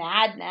 I'm like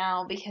mad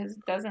now because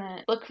it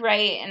doesn't look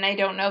right and I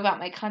don't know about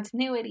my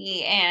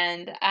continuity.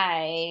 And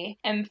I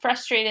am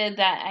frustrated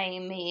that I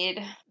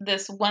made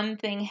this one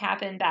thing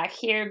happen back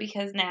here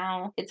because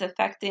now it's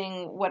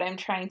affecting what I'm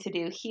trying to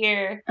do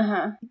here.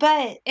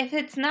 But if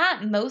it's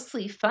not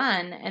mostly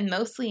fun and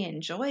mostly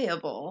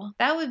enjoyable,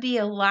 that would be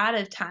a lot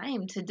of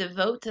time to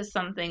devote to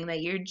something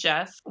that you're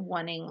just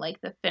wanting like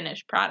the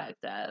finished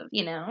product of,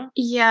 you know?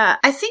 Yeah,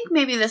 I think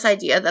maybe this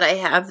idea that I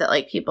have that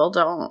like people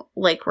don't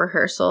like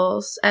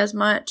rehearsals as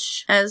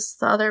much as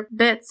the other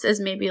bits is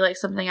maybe like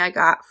something I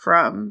got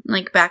from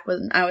like back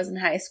when I was in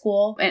high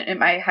school. In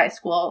my high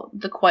school,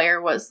 the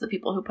choir was the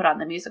people who put on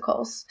the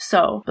musicals.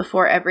 So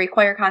before every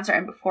choir concert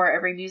and before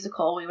every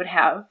musical, we would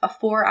have a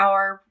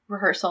 4-hour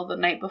rehearsal the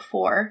night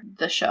before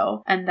the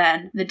show, and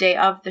then the day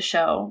of the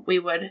show we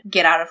would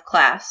get out of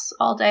class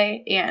all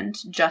day and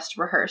just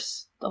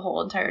rehearse the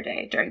whole entire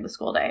day during the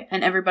school day.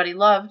 And everybody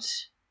loved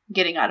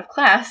getting out of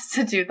class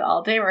to do the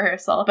all-day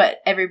rehearsal, but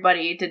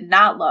everybody did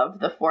not love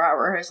the 4-hour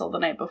rehearsal the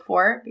night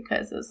before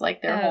because it was like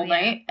their whole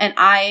night. And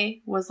I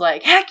was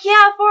like, heck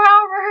yeah,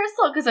 4-hour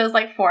rehearsal, because it was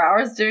like 4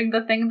 hours doing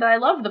the thing that I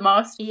love the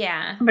most.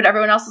 Yeah. But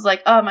everyone else was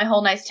like, oh, my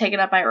whole night's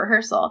taken up by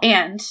rehearsal.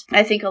 And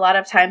I think a lot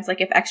of times,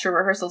 like if extra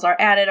rehearsals are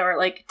added, or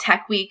like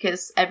tech week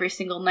is every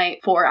single night,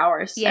 4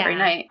 hours every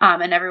night,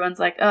 and everyone's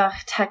like, ugh,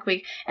 tech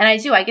week. And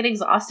I get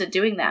exhausted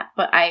doing that,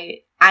 but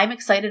I'm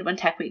excited when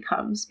tech week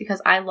comes because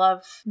I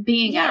love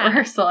being at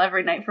rehearsal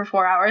every night for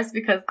 4 hours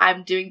because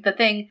I'm doing the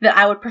thing that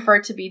I would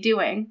prefer to be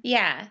doing.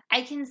 Yeah.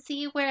 I can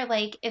see where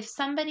like if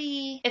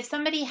somebody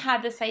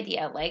had this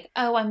idea like,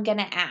 oh, I'm going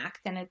to act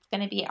and it's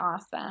going to be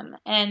awesome.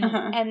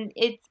 And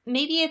it's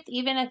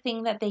even a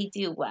thing that they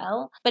do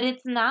well, but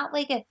it's not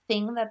like a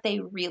thing that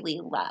they really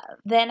love.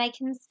 Then I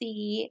can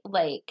see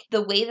like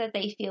the way that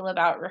they feel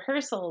about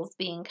rehearsals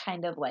being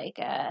kind of like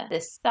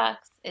this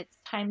sucks. It's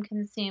time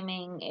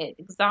consuming. It's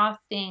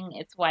exhausting.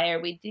 It's why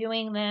are we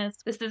doing this?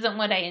 This isn't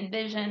what I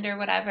envisioned or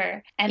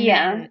whatever. And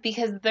then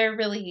because they're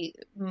really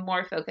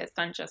more focused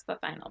on just the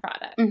final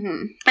product.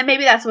 And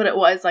maybe that's what it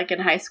was like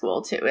in high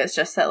school too. It's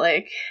just that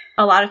like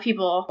a lot of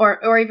people,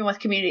 or even with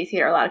community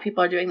theater, a lot of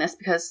people are doing this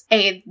because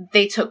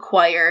they took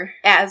choir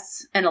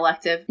as an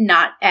elective,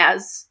 not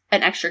as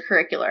an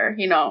extracurricular,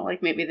 you know,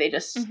 like maybe they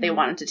just, they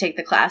wanted to take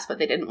the class, but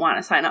they didn't want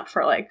to sign up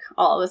for like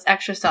all this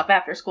extra stuff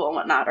after school and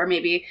whatnot. Or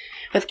maybe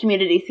with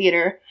community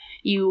theater,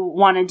 you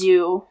want to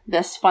do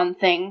this fun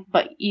thing,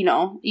 but you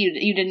know,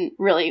 you didn't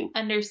really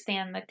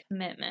understand the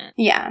commitment.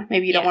 Yeah.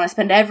 Maybe you don't want to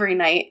spend every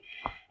night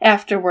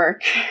after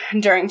work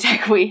during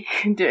tech week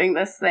doing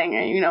this thing.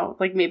 And, you know,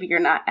 like maybe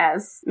not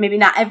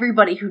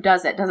everybody who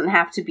does it doesn't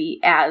have to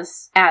be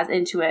as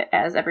into it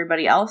as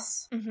everybody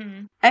else.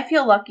 I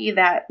feel lucky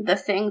that the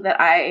thing that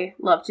I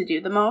love to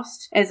do the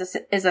most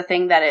is a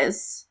thing that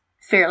is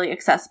fairly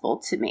accessible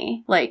to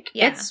me. Like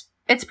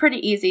it's pretty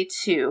easy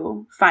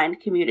to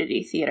find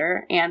community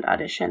theater and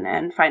audition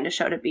and find a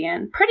show to be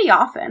in pretty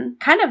often,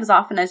 kind of as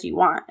often as you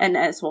want and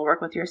as will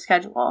work with your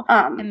schedule.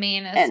 I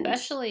mean,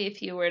 especially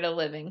if you were to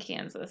live in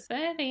Kansas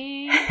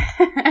City.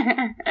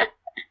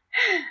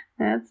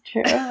 That's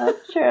true.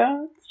 That's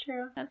true. That's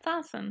true. That's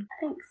awesome.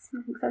 Thanks.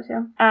 I think so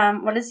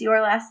too. What is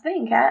your last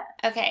thing, Kat?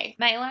 Okay,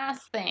 my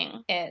last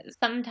thing is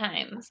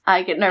sometimes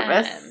I get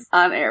nervous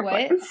on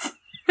airplanes.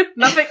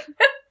 Nothing.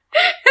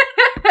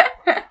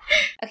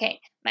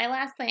 Okay, my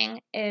last thing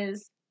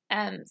is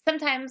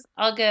sometimes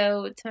I'll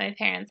go to my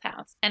parents'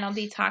 house and I'll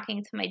be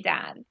talking to my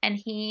dad and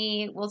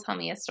he will tell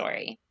me a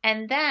story.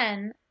 And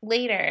then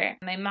later,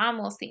 my mom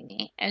will see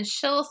me and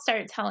she'll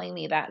start telling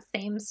me that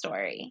same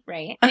story,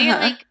 right? And you're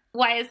like,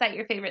 why is that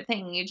your favorite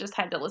thing? You just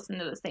had to listen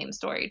to the same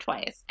story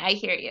twice. I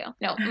hear you.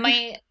 No,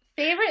 my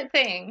favorite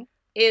thing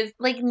is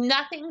like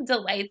nothing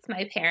delights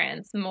my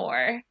parents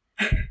more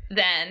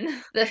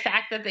than the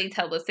fact that they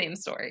tell the same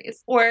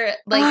stories or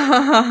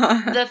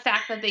like the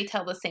fact that they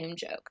tell the same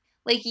joke.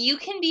 Like, you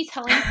can be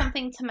telling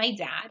something to my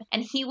dad,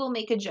 and he will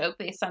make a joke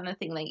based on the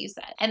thing that you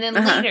said. And then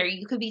later,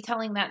 you could be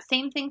telling that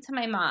same thing to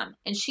my mom,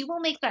 and she will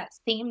make that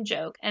same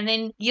joke. And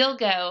then you'll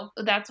go,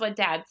 that's what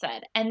Dad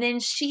said. And then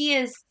she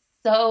is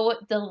so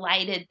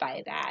delighted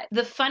by that.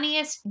 The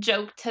funniest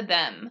joke to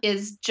them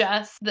is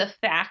just the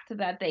fact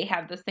that they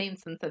have the same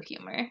sense of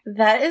humor.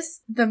 That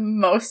is the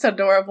most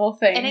adorable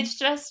thing. And it's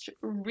just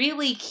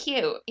really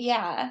cute.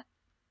 Yeah.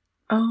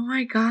 Oh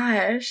my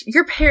gosh.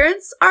 Your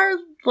parents are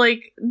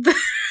like the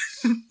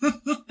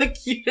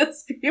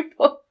cutest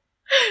people.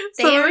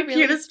 Some of the really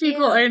cutest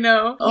people I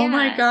know. Yeah. Oh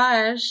my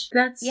gosh.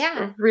 That's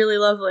really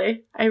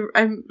lovely.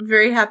 I'm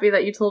very happy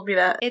that you told me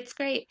that. It's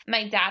great.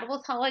 My dad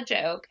will tell a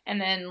joke,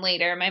 and then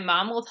later my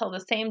mom will tell the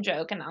same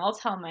joke, and I'll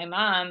tell my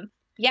mom,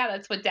 yeah,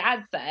 that's what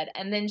Dad said.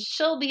 And then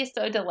she'll be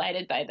so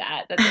delighted by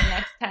that the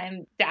next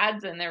time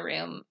Dad's in the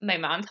room, my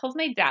mom tells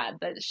my dad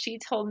that she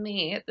told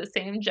me the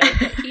same joke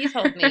that he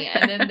told me.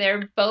 And then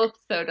they're both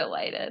so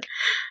delighted.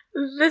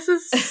 This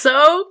is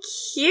so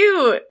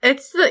cute.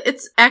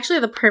 It's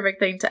actually the perfect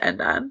thing to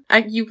end on.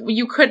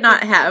 You could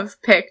not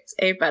have picked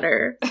a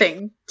better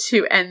thing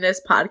to end this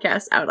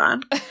podcast out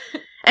on.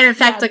 And in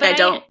fact, I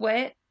don't.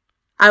 What?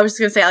 I was just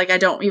going to say, I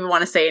don't even want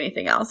to say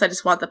anything else. I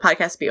just want the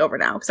podcast to be over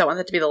now because I want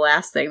that to be the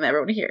last thing that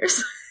everyone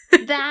hears.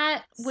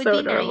 That would be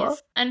adorable.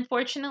 Nice.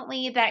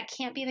 Unfortunately, that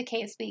can't be the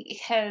case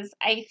because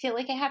I feel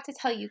like I have to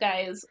tell you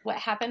guys what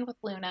happened with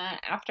Luna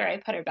after I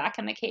put her back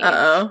in the cage.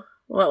 Uh-oh.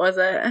 What was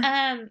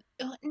it?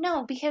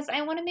 No, because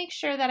I want to make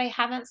sure that I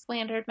haven't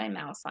slandered my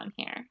mouse on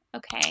here.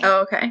 Okay.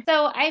 Oh, okay.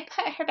 So I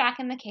put her back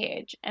in the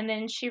cage, and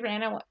then she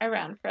ran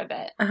around for a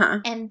bit.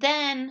 And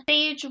then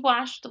Sage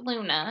washed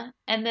Luna,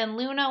 and then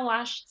Luna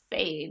washed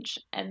Sage,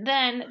 and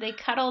then they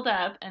cuddled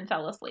up and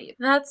fell asleep.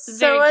 That's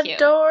so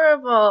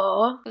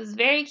adorable. It was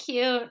very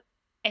cute.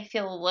 I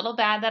feel a little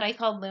bad that I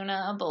called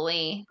Luna a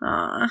bully.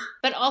 Aww.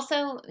 But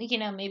also,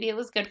 maybe it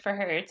was good for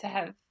her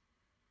to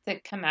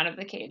come out of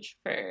the cage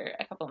for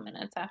a couple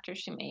minutes after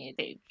she made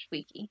Sage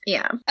squeaky.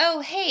 Yeah.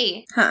 Oh,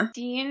 hey. Huh.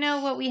 Do you know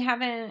what we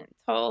haven't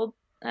told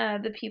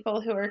the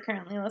people who are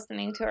currently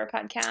listening to our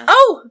podcast?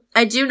 Oh,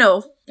 I do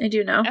know.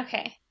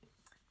 Okay.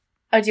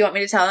 Oh, do you want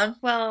me to tell them?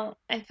 Well,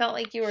 I felt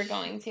like you were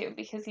going to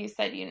because you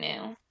said you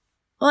knew.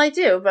 Well, I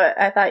do, but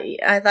I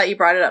thought you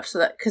brought it up so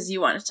that because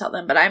you wanted to tell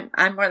them. But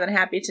I'm more than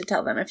happy to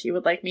tell them if you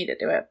would like me to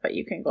do it. But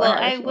you can go ahead.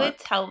 Well, I would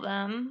tell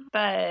them,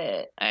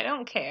 but I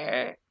don't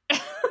care.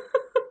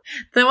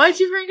 Then why'd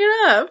you bring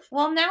it up?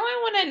 Well, now I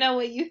want to know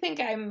what you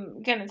think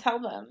I'm going to tell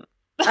them.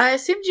 I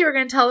assumed you were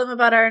going to tell them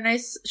about our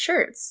nice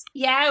shirts.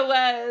 Yeah, I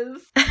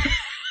was.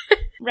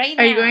 Right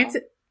now. Are you going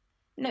to?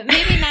 No,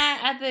 maybe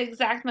not at the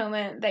exact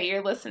moment that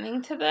you're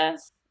listening to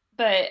this,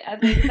 but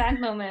at the exact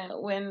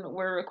moment when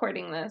we're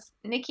recording this,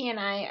 Nikki and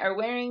I are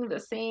wearing the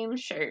same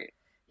shirt.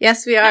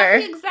 Yes, we are.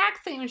 Not the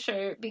exact same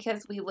shirt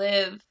because we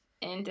live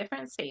in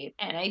different states,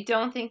 and I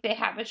don't think they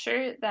have a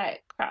shirt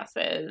that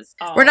crosses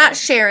all. We're not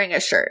sharing a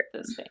shirt.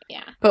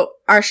 Yeah. But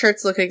our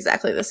shirts look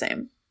exactly the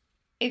same.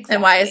 Exactly.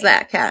 And why is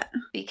that, Kat?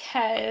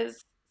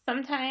 Because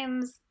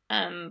sometimes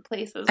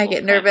places I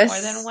get nervous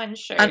more than one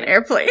shirt on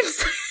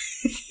airplanes.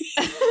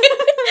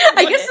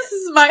 I guess this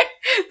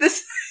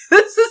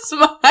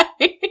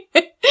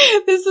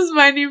is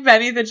my new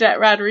Benny the Jet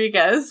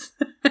Rodriguez.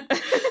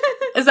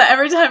 Is that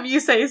every time you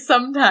say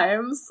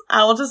sometimes,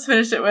 I'll just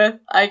finish it with,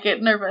 I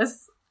get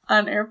nervous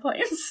on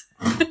airplanes.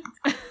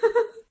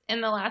 In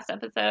the last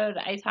episode,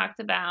 I talked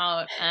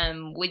about,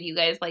 would you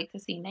guys like to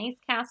see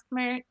Nicecast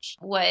merch?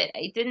 What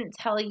I didn't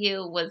tell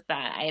you was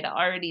that I had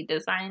already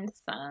designed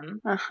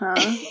some.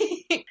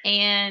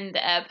 And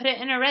put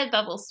it in a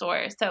Redbubble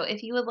store. So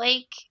if you would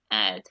like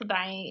to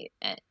buy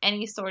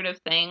any sort of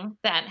thing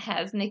that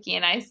has Nikki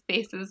and I's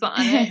faces on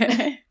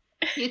it,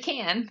 you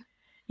can.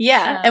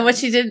 Yeah, and what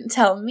she didn't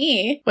tell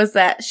me was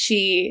that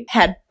she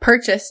had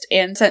purchased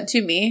and sent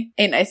to me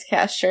a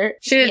Nicecast shirt.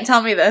 She didn't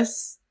tell me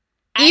this.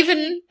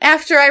 Even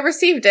after I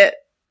received it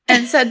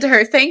and said to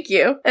her, thank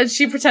you. And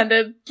she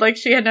pretended like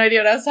she had no idea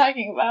what I was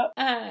talking about.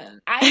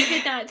 I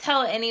did not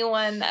tell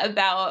anyone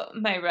about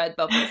my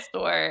Redbubble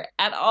store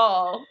at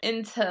all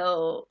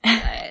until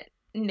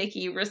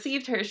Nikki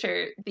received her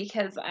shirt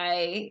because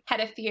I had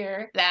a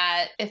fear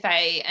that if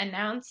I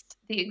announced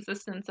the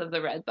existence of the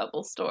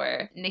Redbubble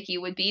store, Nikki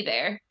would be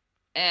there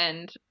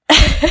and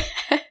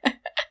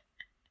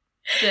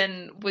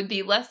then would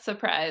be less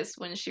surprised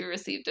when she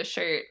received a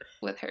shirt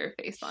with her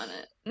face on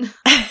it.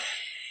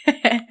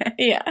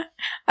 Yeah,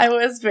 I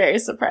was very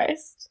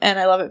surprised, and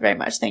I love it very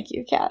much. Thank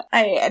you, Kat.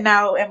 I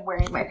now am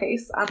wearing my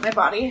face on my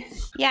body.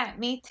 Yeah,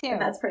 me too.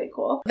 And that's pretty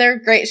cool. They're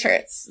great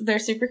shirts. They're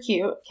super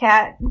cute.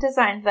 Kat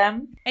designed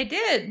them. I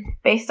did.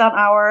 Based on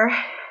our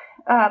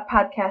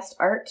podcast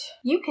art.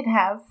 You can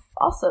have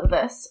also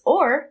this,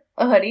 or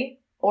a hoodie,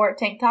 or a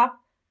tank top,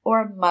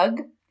 or a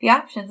mug. The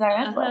options are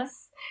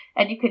endless.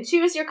 And you can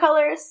choose your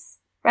colors.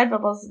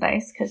 Redbubble's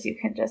nice because you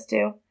can just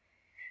do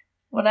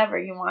whatever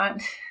you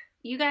want.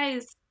 You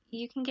guys,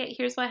 you can get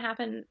Here's What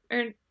Happened,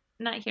 or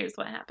not Here's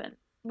What Happened.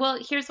 Well,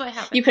 here's what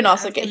happened. You can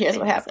also get Here's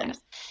What Happened.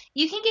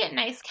 You can get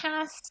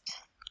Nicecast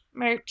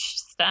merch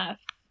stuff,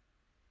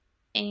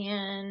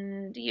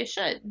 and you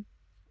should.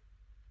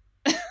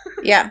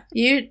 Yeah,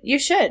 you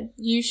should.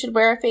 You should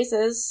wear our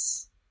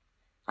faces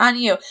on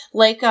you.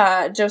 Like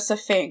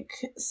Joseph Fink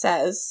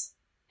says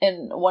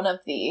in one of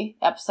the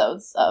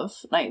episodes of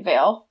Night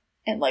Vale,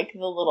 and like the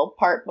little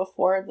part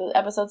before the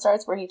episode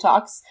starts where he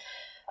talks.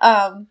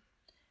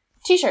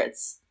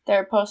 T-shirts.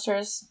 They're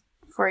posters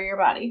for your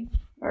body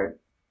or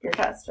your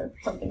chest or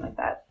something like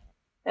that.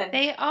 And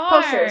they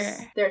are.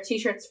 Posters. They're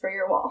t-shirts for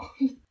your wall.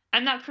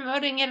 I'm not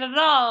promoting it at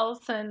all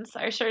since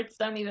our shirts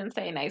don't even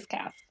say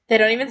Nicecast. They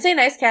don't even say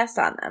Nicecast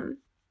on them.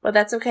 But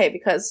that's okay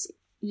because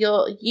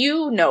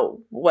you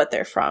know what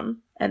they're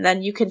from. And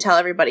then you can tell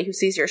everybody who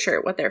sees your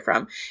shirt what they're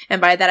from.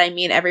 And by that I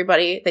mean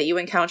everybody that you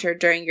encounter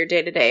during your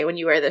day-to-day when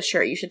you wear this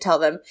shirt. You should tell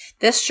them,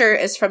 this shirt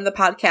is from the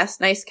podcast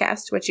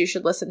Nicecast, which you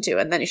should listen to,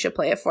 and then you should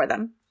play it for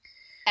them.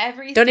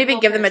 Don't even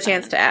give them a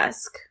chance to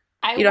ask.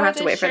 You don't have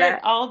to wait for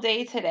that. All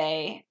day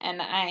today,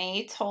 and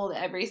I told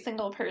every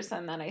single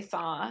person that I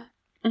saw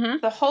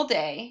the whole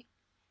day,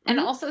 and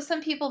also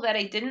some people that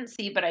I didn't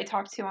see but I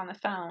talked to on the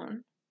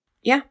phone.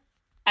 Yeah.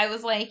 I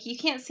was like, you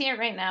can't see it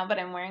right now, but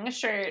I'm wearing a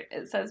shirt.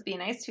 It says be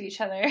nice to each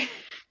other.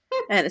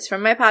 And it's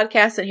from my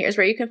podcast, and here's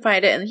where you can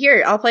find it. And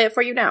here, I'll play it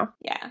for you now.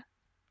 Yeah.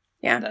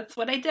 Yeah. That's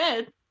what I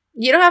did.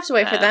 You don't have to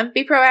wait for them.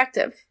 Be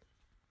proactive.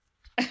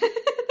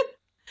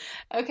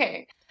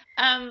 Okay.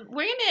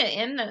 We're going to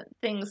end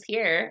things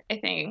here, I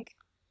think,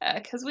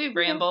 because we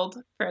rambled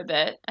for a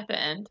bit at the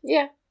end.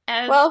 Yeah.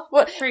 Well,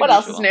 what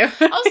else is new?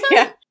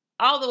 Also,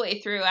 all the way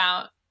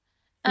throughout.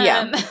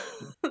 Yeah.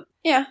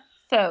 Yeah.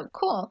 So,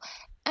 cool.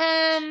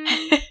 Bye,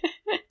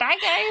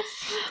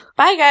 guys.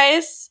 Bye,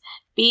 guys.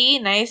 Be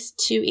nice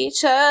to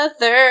each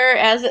other,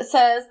 as it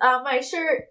says on my shirt.